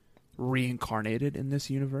been reincarnated in this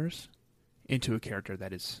universe into a character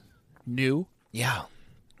that is new. Yeah.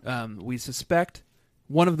 We suspect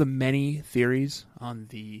one of the many theories on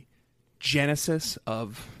the genesis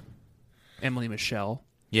of Emily Michelle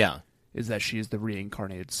is that she is the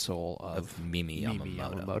reincarnated soul of Mimi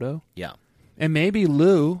Yamamoto. Yeah. And maybe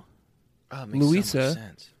Louisa so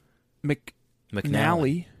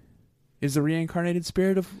McNally is the reincarnated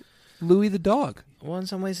spirit of Louie the dog. Well, in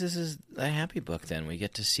some ways, this is a happy book, then. We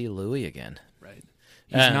get to see Louie again. Right.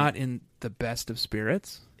 He's not in the best of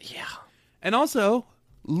spirits. Yeah. And also,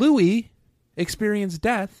 Louie experienced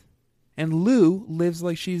death, and Lou lives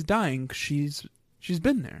like she's dying. She's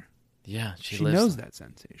been there. Yeah, she knows that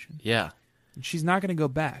sensation. Yeah. And she's not going to go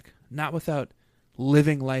back. Not without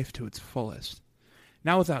living life to its fullest.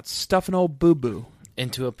 Not without stuffing old Boo Boo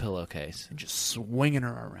into a pillowcase. And just swinging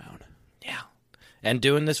her around. Yeah. And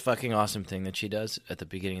doing this fucking awesome thing that she does at the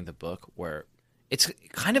beginning of the book where it's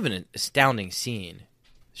kind of an astounding scene.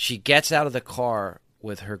 She gets out of the car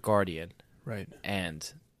with her guardian. Right.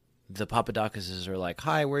 And the Papadakis are like,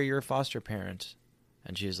 "Hi, we're your foster parents."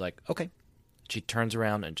 And she's like, "Okay." She turns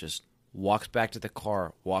around and just walks back to the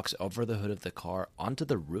car, walks over the hood of the car, onto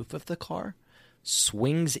the roof of the car,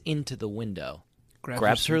 swings into the window,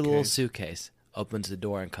 grabs her little suitcase, opens the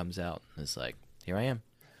door, and comes out. And is like, "Here I am."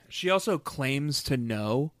 She also claims to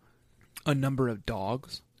know a number of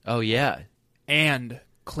dogs. Oh, yeah. And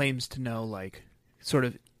claims to know, like, sort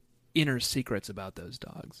of inner secrets about those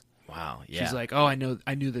dogs. Wow, yeah. She's like, "Oh, I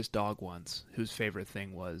knew this dog once whose favorite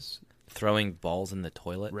thing was throwing balls in the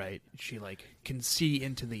toilet." Right. She, like, can see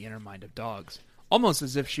into the inner mind of dogs. Almost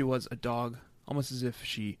as if she was a dog. Almost as if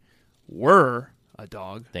she were a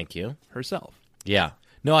dog. Thank you. Herself. Yeah.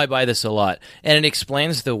 No, I buy this a lot. And it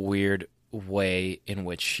explains the weird way in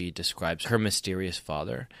which she describes her mysterious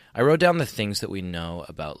father. I wrote down the things that we know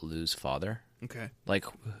about Lou's father. Okay. Like,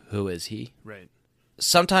 who is he? Right.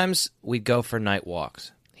 Sometimes we'd go for night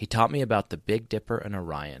walks. He taught me about the Big Dipper and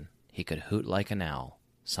Orion. He could hoot like an owl.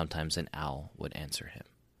 Sometimes an owl would answer him.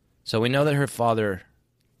 So we know that her father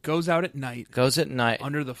goes out at night.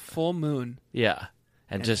 Under the full moon. Yeah.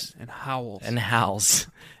 And howls. And howls.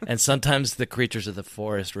 And sometimes the creatures of the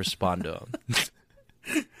forest respond to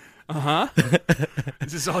him. Uh-huh.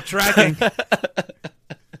 This is all tracking.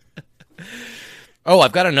 Oh,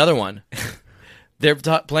 I've got another one. They're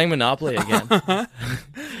playing Monopoly again.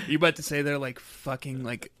 You about to say they're like fucking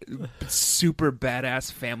like super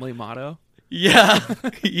badass family motto? Yeah.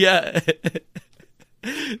 Yeah.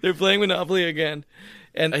 They're playing Monopoly again.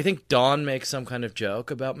 And I think Dawn makes some kind of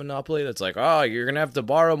joke about Monopoly that's like, "Oh, you're going to have to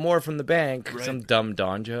borrow more from the bank." Right. Some dumb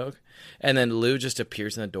Dawn joke. And then Lou just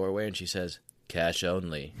appears in the doorway and she says, "Cash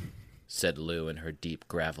only," said Lou in her deep,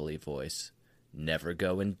 gravelly voice. "Never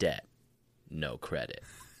go in debt. No credit."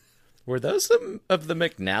 Were those some of the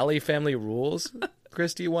McNally family rules?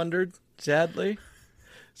 Kristy wondered sadly.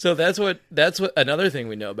 So that's what another thing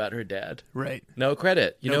we know about her dad. Right. No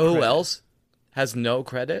credit. You know who else has no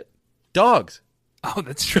credit? Dogs. Oh,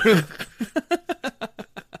 that's true.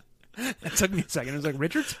 That took me a second. It was like,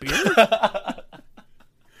 Richard Spears?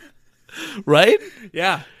 Right?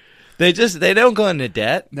 Yeah. They don't go into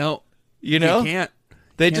debt. No. You know? You can't.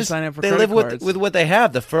 They can't just sign up for they credit live cards. with what they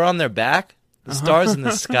have, the fur on their back, the stars in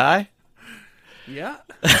the sky. Yeah.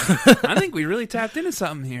 I think we really tapped into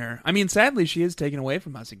something here. I mean, sadly, she is taken away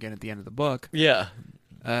from us again at the end of the book. Yeah.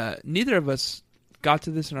 Neither of us got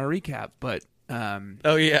to this in our recap, but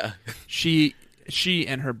oh yeah. She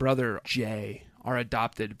and her brother Jay are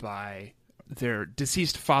adopted by their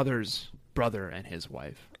deceased father's brother and his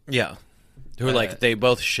wife. Yeah. Who are like, they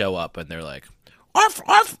both show up and they're like, arf,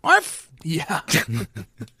 arf, arf. Yeah.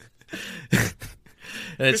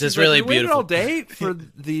 And it's just Like, really we waited beautiful. all day for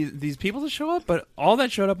these people to show up, but all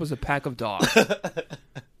that showed up was a pack of dogs.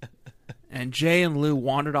 And Jay and Lou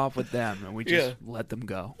wandered off with them, and we just let them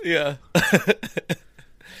go. Yeah.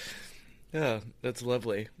 Yeah, that's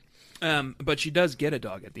lovely. But she does get a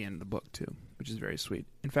dog at the end of the book, too, which is very sweet.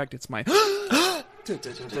 In fact, it's my...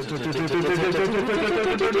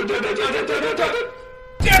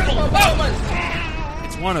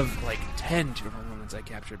 It's one of, like, 10 tearful moments I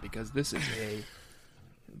captured, because this is a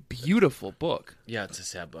beautiful book. Yeah, it's a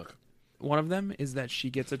sad book. One of them is that she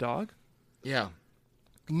gets a dog. Yeah.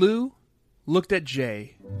 Lou looked at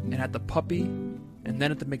Jay and at the puppy and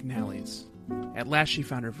then at the McNallys. At last she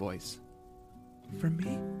found her voice. "For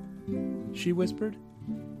me?" she whispered.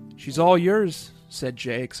 "She's all yours," said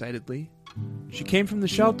Jay excitedly. "She came from the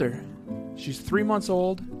shelter. She's 3 months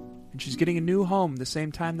old, and she's getting a new home the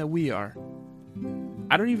same time that we are."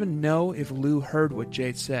 I don't even know if Lou heard what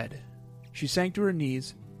Jay said. She sank to her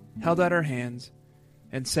knees, held out her hands,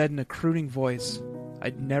 and said in a crooning voice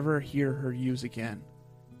I'd never hear her use again,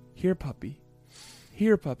 "Here, puppy.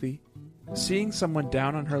 Here, puppy." Seeing someone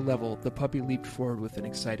down on her level, the puppy leaped forward with an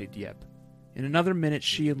excited yip. In another minute,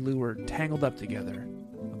 she and Lou were tangled up together,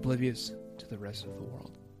 oblivious to the rest of the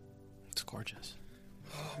world. It's gorgeous.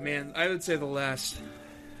 Oh, man, I would say the last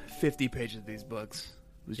 50 pages of these books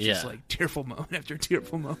was just like tearful moment after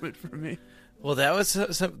tearful moment for me. Well, that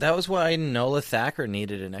was why Nola Thacker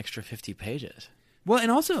needed an extra 50 pages. Well,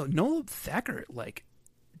 and also Nola Thacker, like,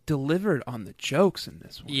 delivered on the jokes in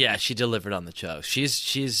this one. Yeah, she delivered on the jokes.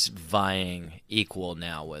 She's vying equal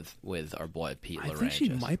now with our boy Pete Larangis. I think she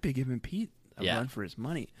might be giving Pete a run for his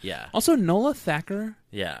money. Yeah. Also, Nola Thacker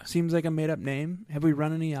seems like a made-up name. Have we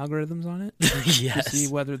run any algorithms on it? Yes. To see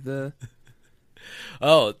whether the...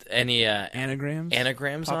 any anagrams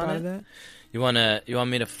on out it? of that? You want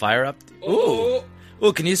me to fire up? Ooh,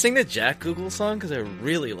 can you sing the Jack Google song? Because I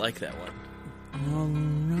really like that one. All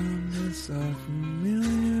around us are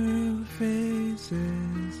familiar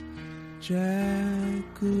faces. Jack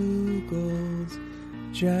Googles.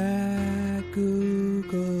 Jack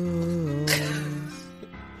Googles.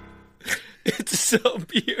 It's so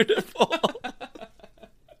beautiful.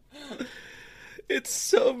 It's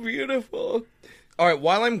so beautiful. All right,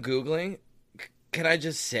 while I'm Googling, can I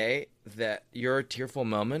just say that your tearful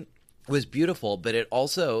moment was beautiful, but it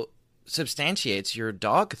also substantiates your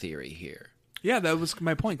dog theory here. Yeah, that was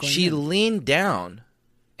my point. She leaned down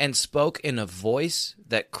and spoke in a voice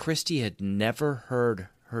that Kristy had never heard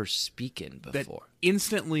her speak in before. That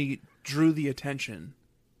instantly drew the attention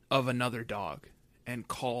of another dog and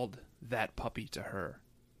called that puppy to her,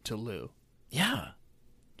 to Lou. Yeah.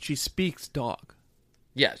 She speaks dog.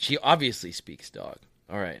 Yeah, she obviously speaks dog.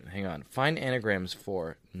 All right, hang on. Find anagrams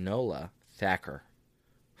for Nola Thacker.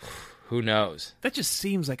 Who knows? That just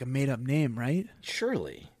seems like a made-up name, right?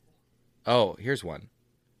 Surely. Oh, here's one.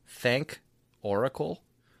 Thank Oracle.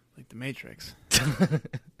 Like the Matrix.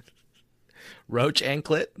 Roach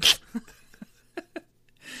Anklet.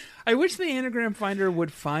 I wish the anagram finder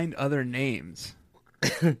would find other names.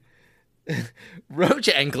 Roach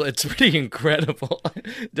Anklet's pretty incredible.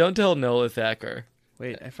 Don't tell Nola Thacker.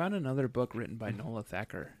 Wait, I found another book written by Nola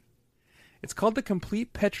Thacker. It's called The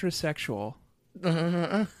Complete Petrosexual.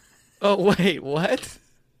 Oh, wait, what?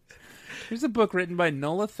 There's a book written by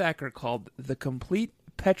Nola Thacker called The Complete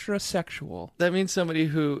Petrosexual. That means somebody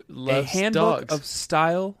who loves a handbook dogs. of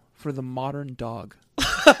style for the modern dog.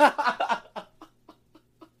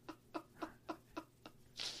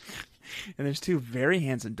 And there's two very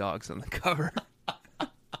handsome dogs on the cover.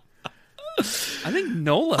 I think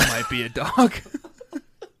Nola might be a dog.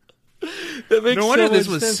 That makes no wonder so this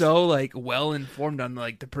much was sense. so like well informed on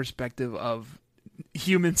like the perspective of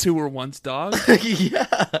humans who were once dogs.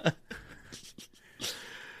 Yeah.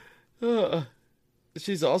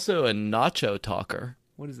 She's also a nacho talker.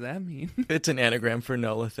 What does that mean? It's an anagram for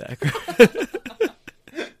Nola Thacker.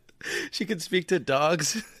 She could speak to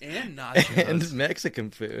dogs And nachos. and Mexican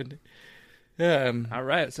food. All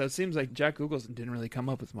right, so it seems like Jack Googles didn't really come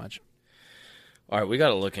up with much. All right, we got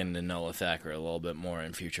to look into Nola Thacker a little bit more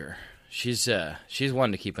in future. She's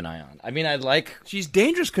one to keep an eye on. I mean, She's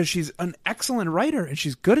dangerous because she's an excellent writer, and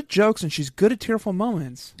she's good at jokes, and she's good at tearful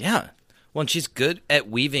moments. Yeah. Well, and she's good at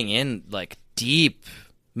weaving in, like, deep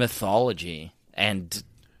mythology and,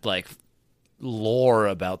 like, lore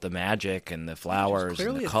about the magic and the flowers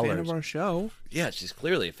and the colors. Clearly a fan of our show. Yeah, she's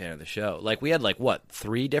clearly a fan of the show. Like, we had,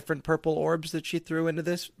 3 different purple orbs that she threw into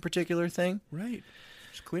this particular thing? Right.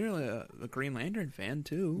 She's clearly a Green Lantern fan,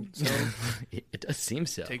 too. So It does seem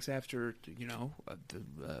so. takes after,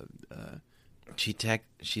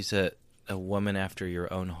 She's a a woman after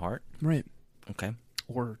your own heart. Right. Okay.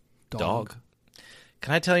 Or Dog.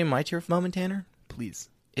 Can I tell you my tear moment, Tanner? Please.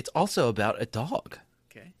 It's also about a dog.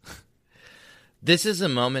 Okay. This is a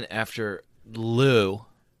moment after Lou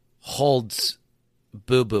holds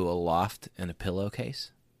Boo Boo aloft in a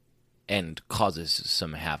pillowcase and causes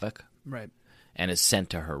some havoc. Right. And is sent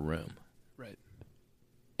to her room. Right.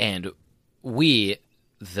 And we,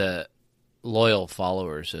 the loyal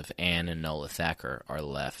followers of Anne and Nola Thacker, are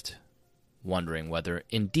left wondering whether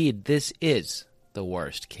indeed this is the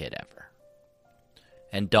worst kid ever.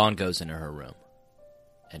 And Dawn goes into her room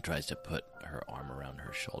and tries to put her arm around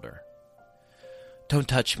her shoulder. "Don't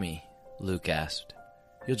touch me," Lou gasped.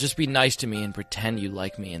 "You'll just be nice to me and pretend you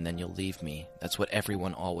like me, and then you'll leave me. That's what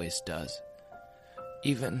everyone always does.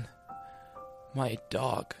 Even my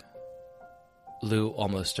dog." Lou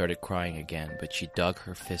almost started crying again, but she dug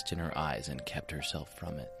her fist in her eyes and kept herself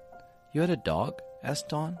from it. "You had a dog?" asked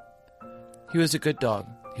Dawn. "He was a good dog.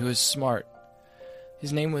 He was smart.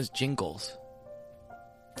 His name was Jingles."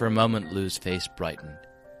 For a moment, Lou's face brightened.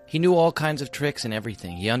 "He knew all kinds of tricks and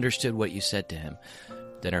everything. He understood what you said to him."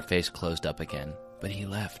 Then her face closed up again. "But he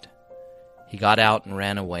left. He got out and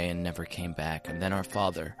ran away and never came back. And then our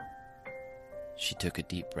father..." She took a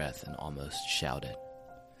deep breath and almost shouted.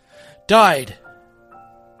 "Died!"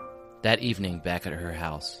 That evening, back at her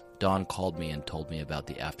house, Dawn called me and told me about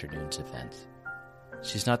the afternoon's events.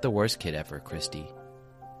 "She's not the worst kid ever, Kristy,"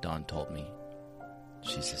 Dawn told me.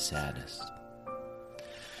 "She's the saddest."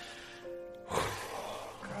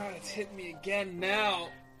 God, it's hitting me again now.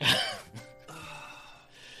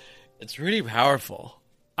 It's really powerful.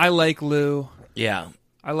 I like Lou. Yeah.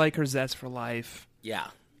 I like her zest for life. Yeah.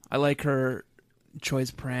 I like her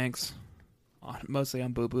choice pranks, mostly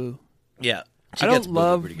on Boo Boo. Yeah. I don't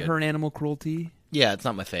love her animal cruelty. Yeah, it's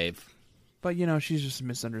not my fave. But, she's just a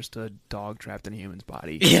misunderstood dog trapped in a human's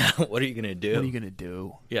body. Yeah, what are you going to do? What are you going to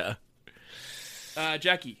do? Yeah.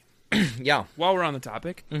 Jackie. Yeah. While we're on the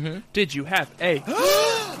topic, did you have a...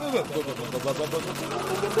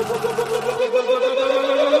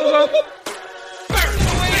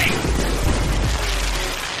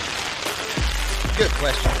 Good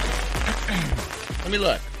question. Let me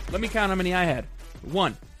look. Let me count how many I had.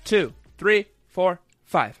 1, 2, 3, 4,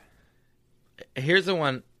 5. Here's the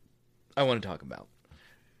one I want to talk about.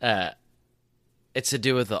 It's to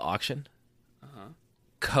do with the auction.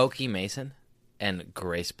 Cokie Mason and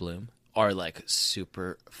Grace Bloom are like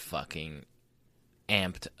super fucking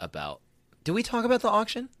amped about. Did we talk about the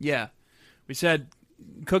auction? Yeah. We said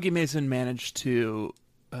Cokie Mason managed to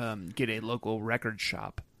get a local record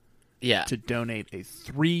shop to donate a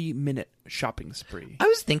 3-minute shopping spree. I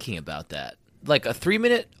was thinking about that. Like a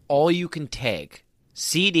 3-minute all-you-can-take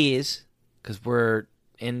CDs, because we're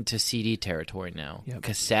into CD territory now. Yep.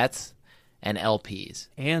 Cassettes and LPs.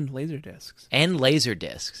 And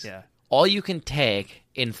Laserdiscs. Yeah. Yeah. All you can take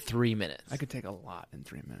in 3 minutes. I could take a lot in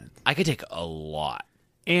 3 minutes. I could take a lot.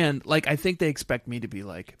 And, I think they expect me to be,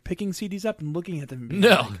 picking CDs up and looking at them and being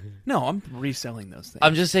no, I'm reselling those things.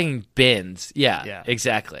 I'm just saying bins. Yeah, Yeah.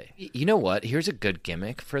 exactly. You know what? Here's a good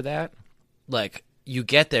gimmick for that. You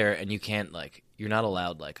get there and you can't, you're not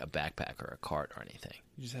allowed, a backpack or a cart or anything.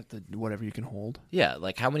 You just have to, whatever you can hold. Yeah,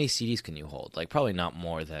 how many CDs can you hold? Probably not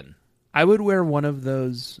more than... I would wear one of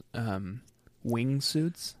those wing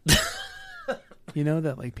suits.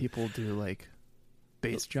 That, people do,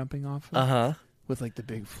 base jumping off of. Uh-huh. With, the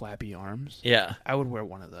big flappy arms. Yeah. I would wear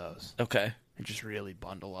one of those. Okay. And just really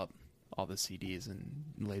bundle up all the CDs and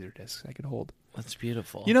Laserdiscs I could hold. That's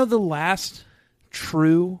beautiful. The last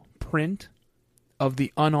true print of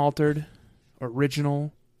the unaltered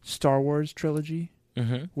original Star Wars trilogy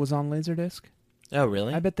was on Laserdisc? Oh,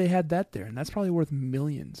 really? I bet they had that there, and that's probably worth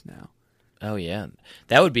millions now. Oh, yeah.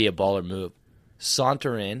 That would be a baller move.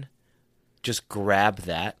 Saunter in, just grab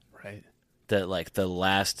that. Right. The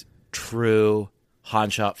last true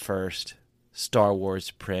Han Shop First Star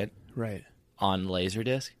Wars print. Right. On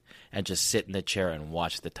Laserdisc, and just sit in the chair and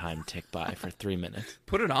watch the time tick by for 3 minutes.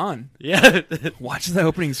 Put it on. Yeah. Watch the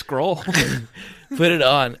opening scroll. Put it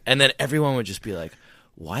on, and then everyone would just be like,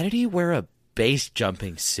 why did he wear a base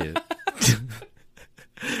jumping suit?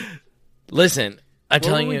 Listen, I'm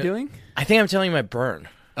telling you. What were we doing? I think I'm telling you my burn.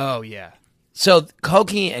 Oh, yeah. So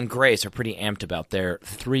Cokie and Grace are pretty amped about their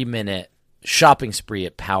 3-minute shopping spree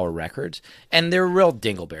at Power Records, and they're real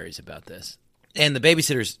dingleberries about this. And the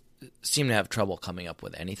babysitters seem to have trouble coming up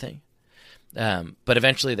with anything. But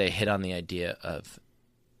eventually they hit on the idea of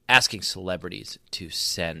asking celebrities to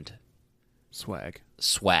send swag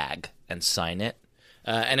and sign it.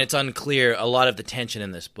 And it's unclear. A lot of the tension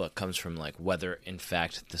in this book comes from whether, in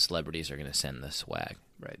fact, the celebrities are going to send the swag.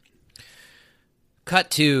 Right. Cut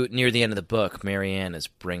to near the end of the book, Marianne is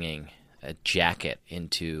bringing a jacket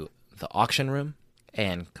into the auction room,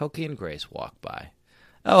 and Cokie and Grace walk by.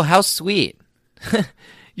 "Oh, how sweet.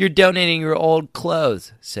 You're donating your old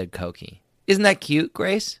clothes," said Cokie. "Isn't that cute,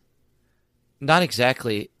 Grace?" "Not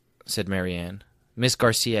exactly," said Marianne. Miss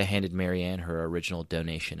Garcia handed Marianne her original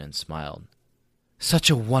donation and smiled. "Such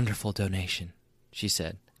a wonderful donation," she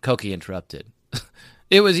said. Cokie interrupted.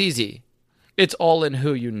 "It was easy. It's all in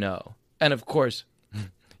who you know. And of course,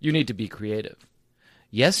 you need to be creative."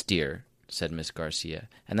 "Yes, dear," said Miss Garcia,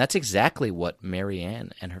 and that's exactly what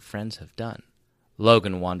Marianne and her friends have done.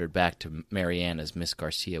 Logan wandered back to Marianne as Miss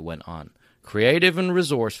Garcia went on. "Creative and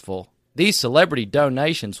resourceful. These celebrity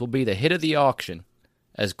donations will be the hit of the auction."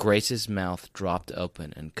 As Grace's mouth dropped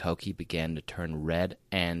open and Cokie began to turn red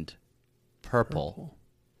and purple.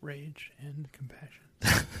 Rage and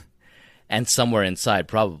compassion. And somewhere inside,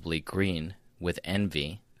 probably green, with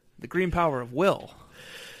envy. The green power of will.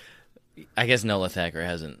 I guess Nola Thacker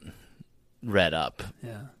hasn't read up.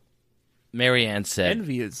 Yeah. Marianne said...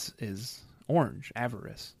 Envy is orange,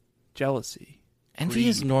 avarice, jealousy. Envy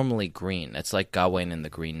is normally green. It's like Gawain and the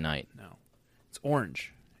Green Knight. No. It's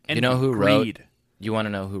orange. Envy, you know who greed. wrote... You want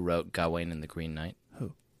to know who wrote Gawain and the Green Knight?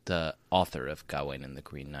 Who? The author of Gawain and the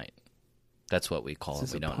Green Knight. That's what we call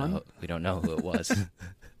it. We don't pun? know. We don't know who it was.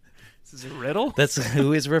 This is a riddle? That's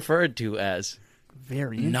who is referred to as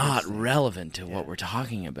very not relevant to what we're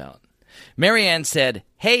talking about. Marianne said,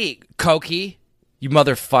 "Hey, Cokie, you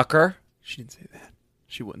motherfucker." She didn't say that.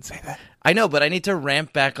 She wouldn't say that. I know, but I need to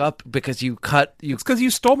ramp back up because you cut... It's because you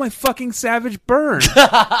stole my fucking savage burn.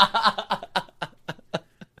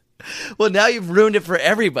 Well, now you've ruined it for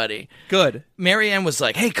everybody. Good. Marianne was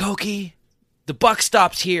like, "Hey, Cokie, the buck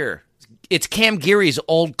stops here. It's Cam Geary's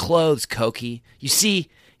old clothes, Cokie. You see,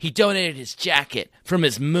 he donated his jacket from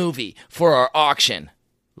his movie for our auction."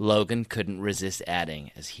 Logan couldn't resist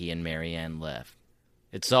adding as he and Marianne left.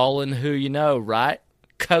 "It's all in who you know, right,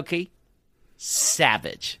 Cokie?"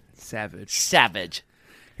 Savage. Savage.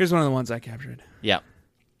 Here's one of the ones I captured. Yeah.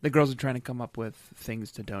 The girls are trying to come up with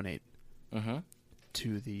things to donate Mm-hmm.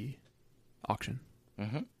 to the auction.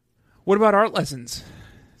 Mm-hmm. What about art lessons?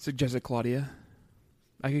 Suggested Claudia.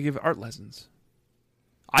 I could give art lessons.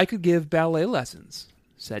 I could give ballet lessons,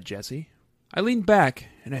 said Jessie. I leaned back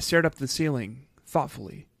and I stared up at the ceiling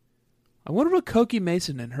thoughtfully. I wonder what Cokie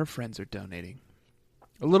Mason and her friends are donating.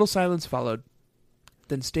 A little silence followed.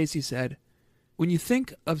 Then Stacy said, "When you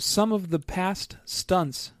think of some of the past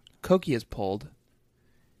stunts Cokie has pulled..."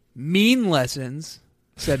 "Mean lessons,"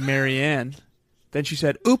 said Marianne. Then she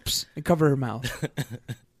said, "Oops," and covered her mouth.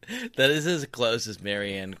 That is as close as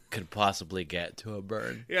Marianne could possibly get to a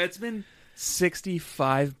burn. Yeah, it's been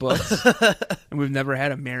 65 books, and we've never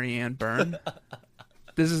had a Marianne burn.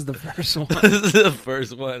 This is the first one. This is the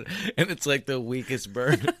first one, and it's like the weakest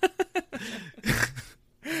burn.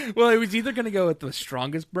 Well, it was either going to go with the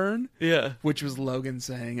strongest burn, Yeah. which was Logan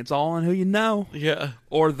saying, "It's all on who you know," Yeah.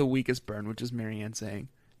 or the weakest burn, which is Marianne saying,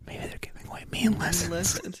 "Maybe they're giving away mean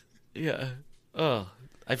lessons." Yeah. Oh,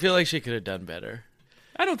 I feel like she could have done better.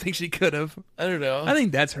 I don't think she could have. I don't know. I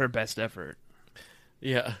think that's her best effort.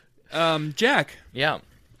 Yeah. Jack, Yeah.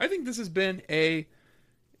 I think this has been a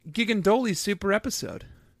Gigandoli super episode.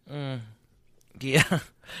 Yeah.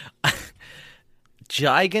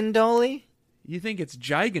 Gigandoli? You think it's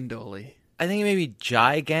Gigandoli? I think maybe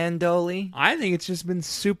Gigandoli. I think it's just been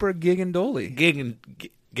super Gigandoli.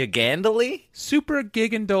 Gigandoli? Super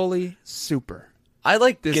Gigandoli super. I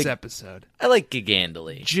like This episode. I like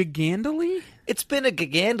Gigandoli. Gigandoli? It's been a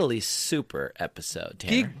Gigandoli super episode,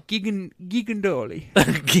 Tanner. Gigandoli.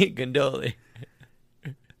 Gigandoli.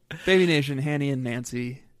 Baby Nation, Hanny and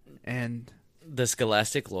Nancy, and The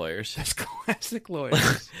Scholastic Lawyers the Scholastic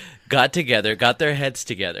Lawyers got together, got their heads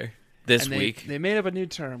together this and week. They made up a new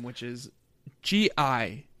term, which is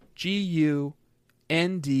Gigundoli. Gigandoli.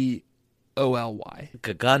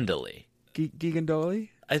 Gigandoli?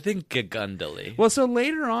 I think Gigandoli. Well, so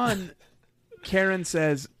later on, Karen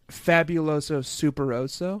says Fabuloso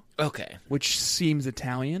Superoso, Okay. which seems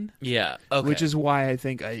Italian, Yeah. Okay. which is why I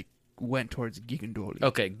think I went towards Gigandoli.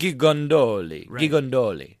 Okay. Gigandoli. Right.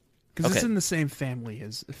 Gigandoli. Because it's Okay. in the same family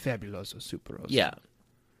as Fabuloso Superoso. Yeah.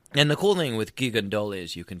 And the cool thing with Gigandoli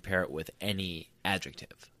is you can pair it with any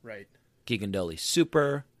adjective. Right. Gigandoli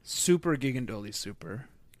super, Super Gigandoli super.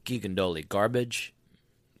 Gigandoli garbage.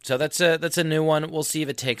 So that's a new one. We'll see if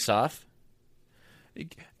it takes off.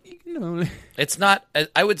 Gigandoli. It's not.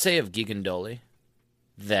 I would say of Gigandoli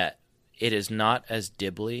that it is not as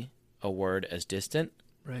dibbly a word as distant,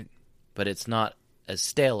 Right. but it's not as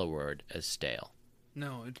stale a word as stale.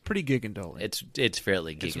 No, it's pretty Gigandoli. It's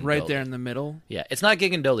fairly Gigandoli. It's right there in the middle. Yeah, it's not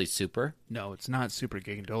Gigandoli Super. No, it's not super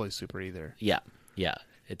Gigandoli super either. Yeah,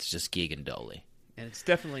 it's just Gigandoli. And it's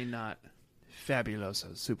definitely not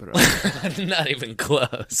Fabuloso Super. Not even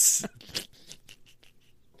close.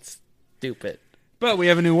 Stupid. But we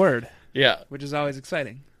have a new word. Yeah. Which is always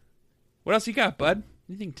exciting. What else you got, bud?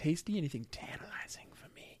 Anything tasty? Anything tantalizing for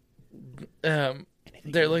me?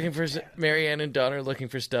 They're looking for Marianne and Don are looking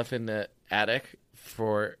for stuff in the attic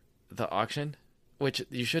for the auction, which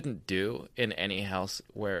you shouldn't do in any house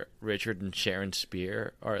where Richard and Sharon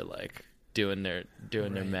Spear are like doing their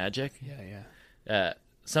magic. Yeah.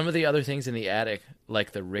 Some of the other things in the attic,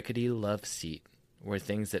 like the rickety love seat, were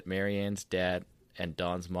things that Marianne's dad and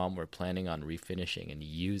Dawn's mom were planning on refinishing and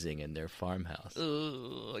using in their farmhouse.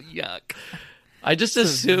 Ugh, yuck. I just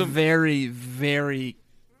assume very, very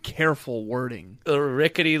careful wording. A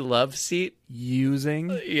rickety love seat?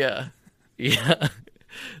 Using? Yeah.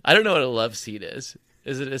 I don't know what a love seat is.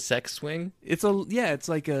 Is it a sex swing? It's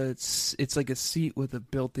like a seat with a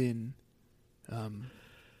built-in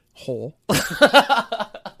hole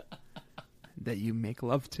that you make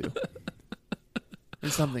love to.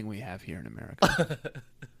 It's something we have here in America.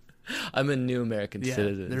 I'm a new American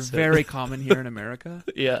citizen. They're very common here in America.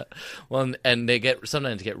 Yeah. Well, and they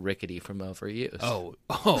sometimes get rickety from overuse.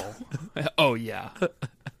 Oh yeah.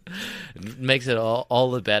 It makes it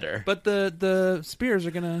all the better. But the Spears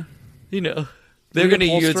are gonna, they're gonna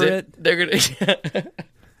use it. They're gonna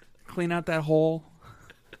clean out that hole.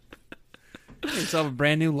 Get yourself a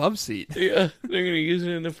brand new love seat. Yeah, they're gonna use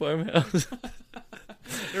it in the farmhouse.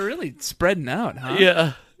 They're really spreading out,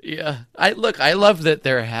 huh? Yeah. I love that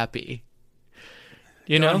they're happy.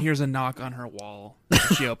 Dawn hears a knock on her wall.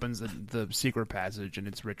 She opens the secret passage, and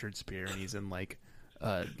it's Richard Spear, and he's in like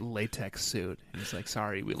a latex suit. And he's like,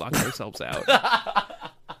 "Sorry, we locked ourselves out.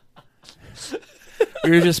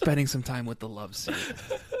 We were just spending some time with the love seat.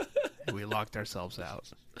 And we locked ourselves out.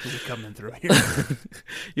 So we coming through here.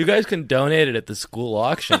 You guys can donate it at the school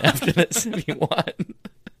auction after this if you want."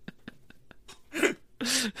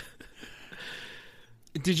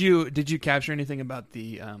 Did you capture anything about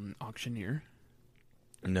the auctioneer?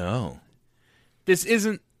 No. This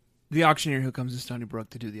isn't the auctioneer who comes to Stony Brook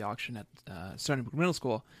to do the auction at Stony Brook Middle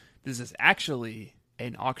School. This is actually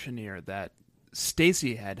an auctioneer that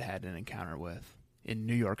Stacy had an encounter with in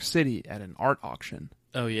New York City at an art auction.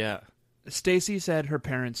 Oh, yeah. Stacy said her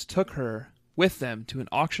parents took her with them to an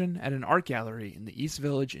auction at an art gallery in the East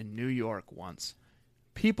Village in New York once.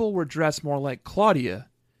 People were dressed more like Claudia,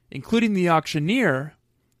 including the auctioneer,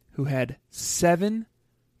 who had 7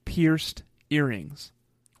 pierced earrings.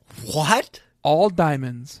 What? All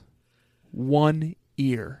diamonds, 1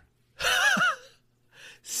 ear.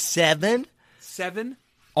 7? 7,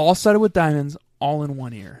 all studded with diamonds, all in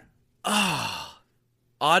 1 ear.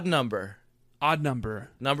 Odd number. Odd number.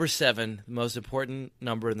 Number 7, the most important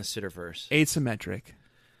number in the Sitterverse.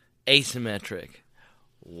 Asymmetric.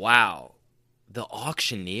 Wow. The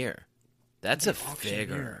auctioneer. That's a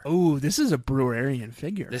figure. Oh, this is a Brewerian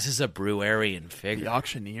figure. The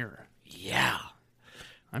auctioneer. Yeah.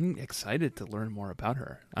 I'm excited to learn more about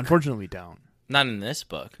her. Unfortunately, we don't. Not in this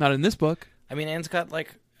book. I mean, Anne's got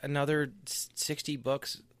like another 60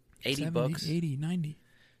 books, 80 books. 80, 90.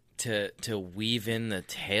 To weave in the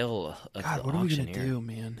tale of God, the what are we auctioneer. going to do,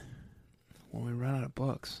 man, when we run out of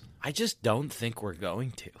books? I just don't think we're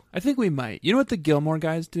going to. I think we might. You know what the Gilmore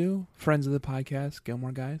guys do? Friends of the podcast,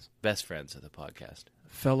 Gilmore guys? Best friends of the podcast.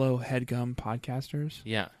 Fellow headgum podcasters.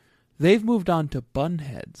 Yeah. They've moved on to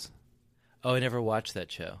Bunheads. Oh, I never watched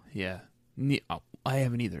that show. Yeah. I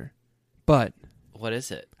haven't either. But what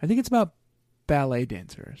is it? I think it's about ballet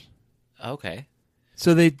dancers. Okay.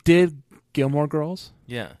 So they did Gilmore Girls.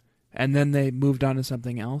 Yeah. And then they moved on to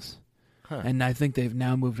something else. Huh. And I think they've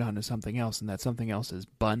now moved on to something else, and that something else is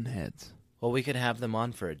Bunheads. Well, we could have them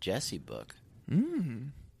on for a Jessie book.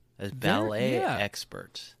 As ballet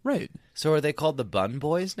experts. Right. So are they called the Bun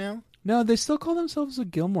Boys now? No, they still call themselves the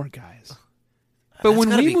Gilmore guys. But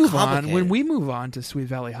when we move on to Sweet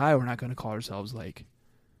Valley High, we're not going to call ourselves like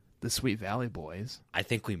the Sweet Valley Boys. I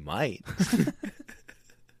think we might.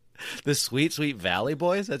 The Sweet Valley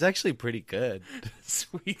Boys? That's actually pretty good.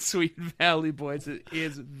 Sweet Valley Boys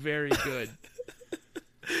is very good.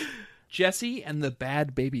 Jesse and the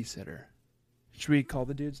Bad Babysitter. Should we call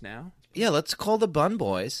the dudes now? Yeah, let's call the Bun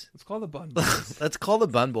Boys. Let's call the Bun Boys. Let's call the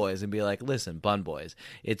Bun Boys and be like, listen, Bun Boys,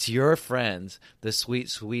 it's your friends, the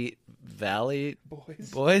Sweet Valley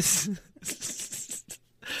Boys.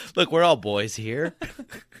 Look, we're all boys here.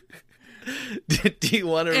 Do you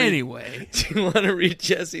want to read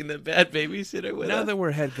Jesse and the Bad Babysitter with us? Now that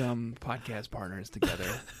we're headgum podcast partners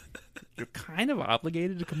together, you're kind of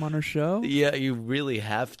obligated to come on our show. Yeah, you really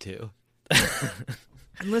have to.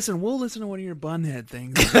 And listen, we'll listen to one of your bunhead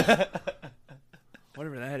things.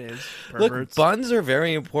 Whatever that is. Look, Perverts. buns are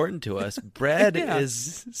very important to us. Bread Yeah.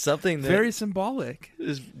 is something that Very symbolic.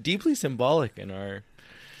 is deeply symbolic in our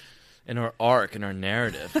arc, in our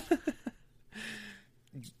narrative.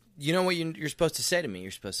 You know what you're supposed to say to me?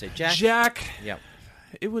 You're supposed to say, Jack. Jack, Yeah.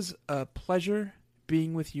 it was a pleasure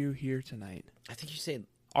being with you here tonight. I think you said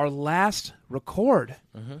Our last record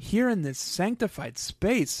here in this sanctified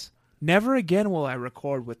space. Never again will I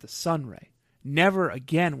record with the Sunray. Never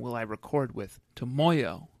again will I record with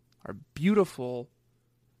Tomoyo, our beautiful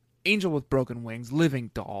angel with broken wings,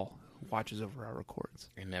 living doll who watches over our records.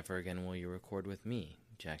 and never again will you record with me,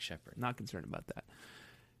 Jack Shepard. Not concerned about that.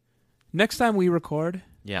 Next time we record,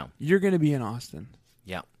 Yeah. you're going to be in Austin.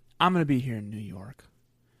 Yeah. I'm going to be here in New York.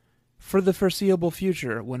 For the foreseeable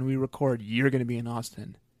future, when we record, you're going to be in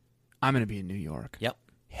Austin. I'm going to be in New York. Yep.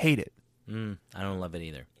 Hate it. I don't love it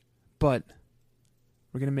either. But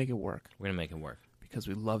we're going to make it work We're going to make it work. because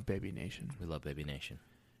we love Baby Nation. We love Baby Nation.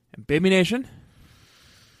 And Baby Nation,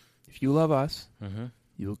 if you love us, Mm-hmm.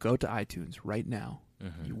 you will go to iTunes right now.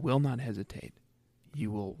 You will not hesitate. You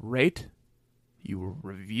will rate, you will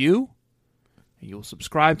review, and you will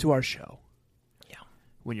subscribe to our show. Yeah.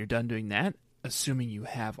 When you're done doing that, assuming you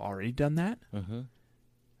have already done that,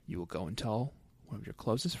 you will go and tell one of your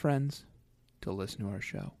closest friends to listen to our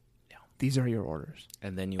show. Yeah. These are your orders.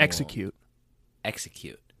 And then you Execute. will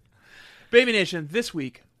execute. Baby Nation, this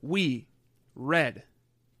week we read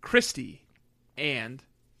Kristy and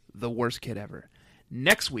The Worst Kid Ever.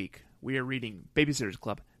 Next week we are reading Babysitters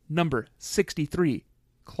Club number 63,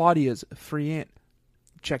 Claudia's friend.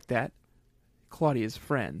 Check that. Claudia's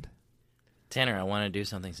friend. Tanner, I want to do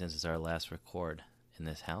something since it's our last record in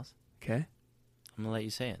this house. Okay? I'm going to let you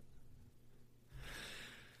say it.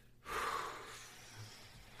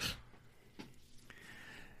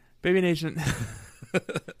 Baby Nation.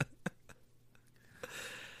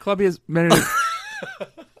 Claudia's married.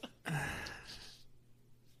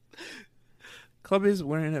 Claudia's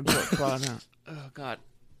wearing a bra now. Oh, God.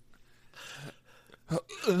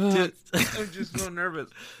 I'm just so nervous.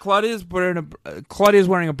 Claudia's wearing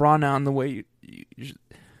a bra now, and the way you should.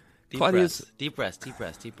 Deep breaths. Deep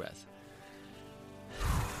breaths.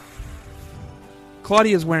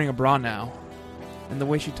 Claudia's wearing a bra now, and the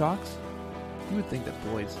way she talks, you would think that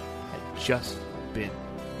boys had just been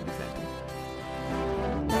invented.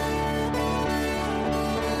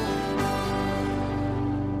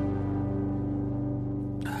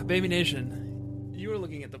 Baby Nation, you are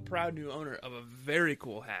looking at the proud new owner of a very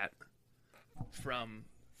cool hat from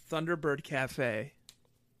Thunderbird Cafe.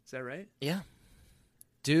 Is that right? Yeah.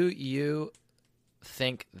 Do you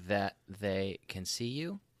think that they can see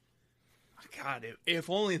you? God, if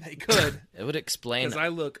only they could. It would explain Because I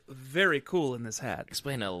look very cool in this hat.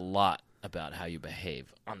 explain a lot about how you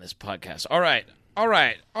behave on this podcast. All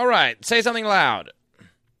right. Say something loud.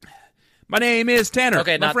 My name is Tanner.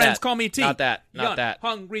 Okay, My not friends that. call me T. Not that. Young, Not that.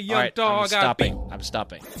 Hungry All young right, dog. I'm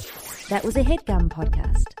stopping. That was a HeadGum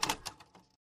podcast.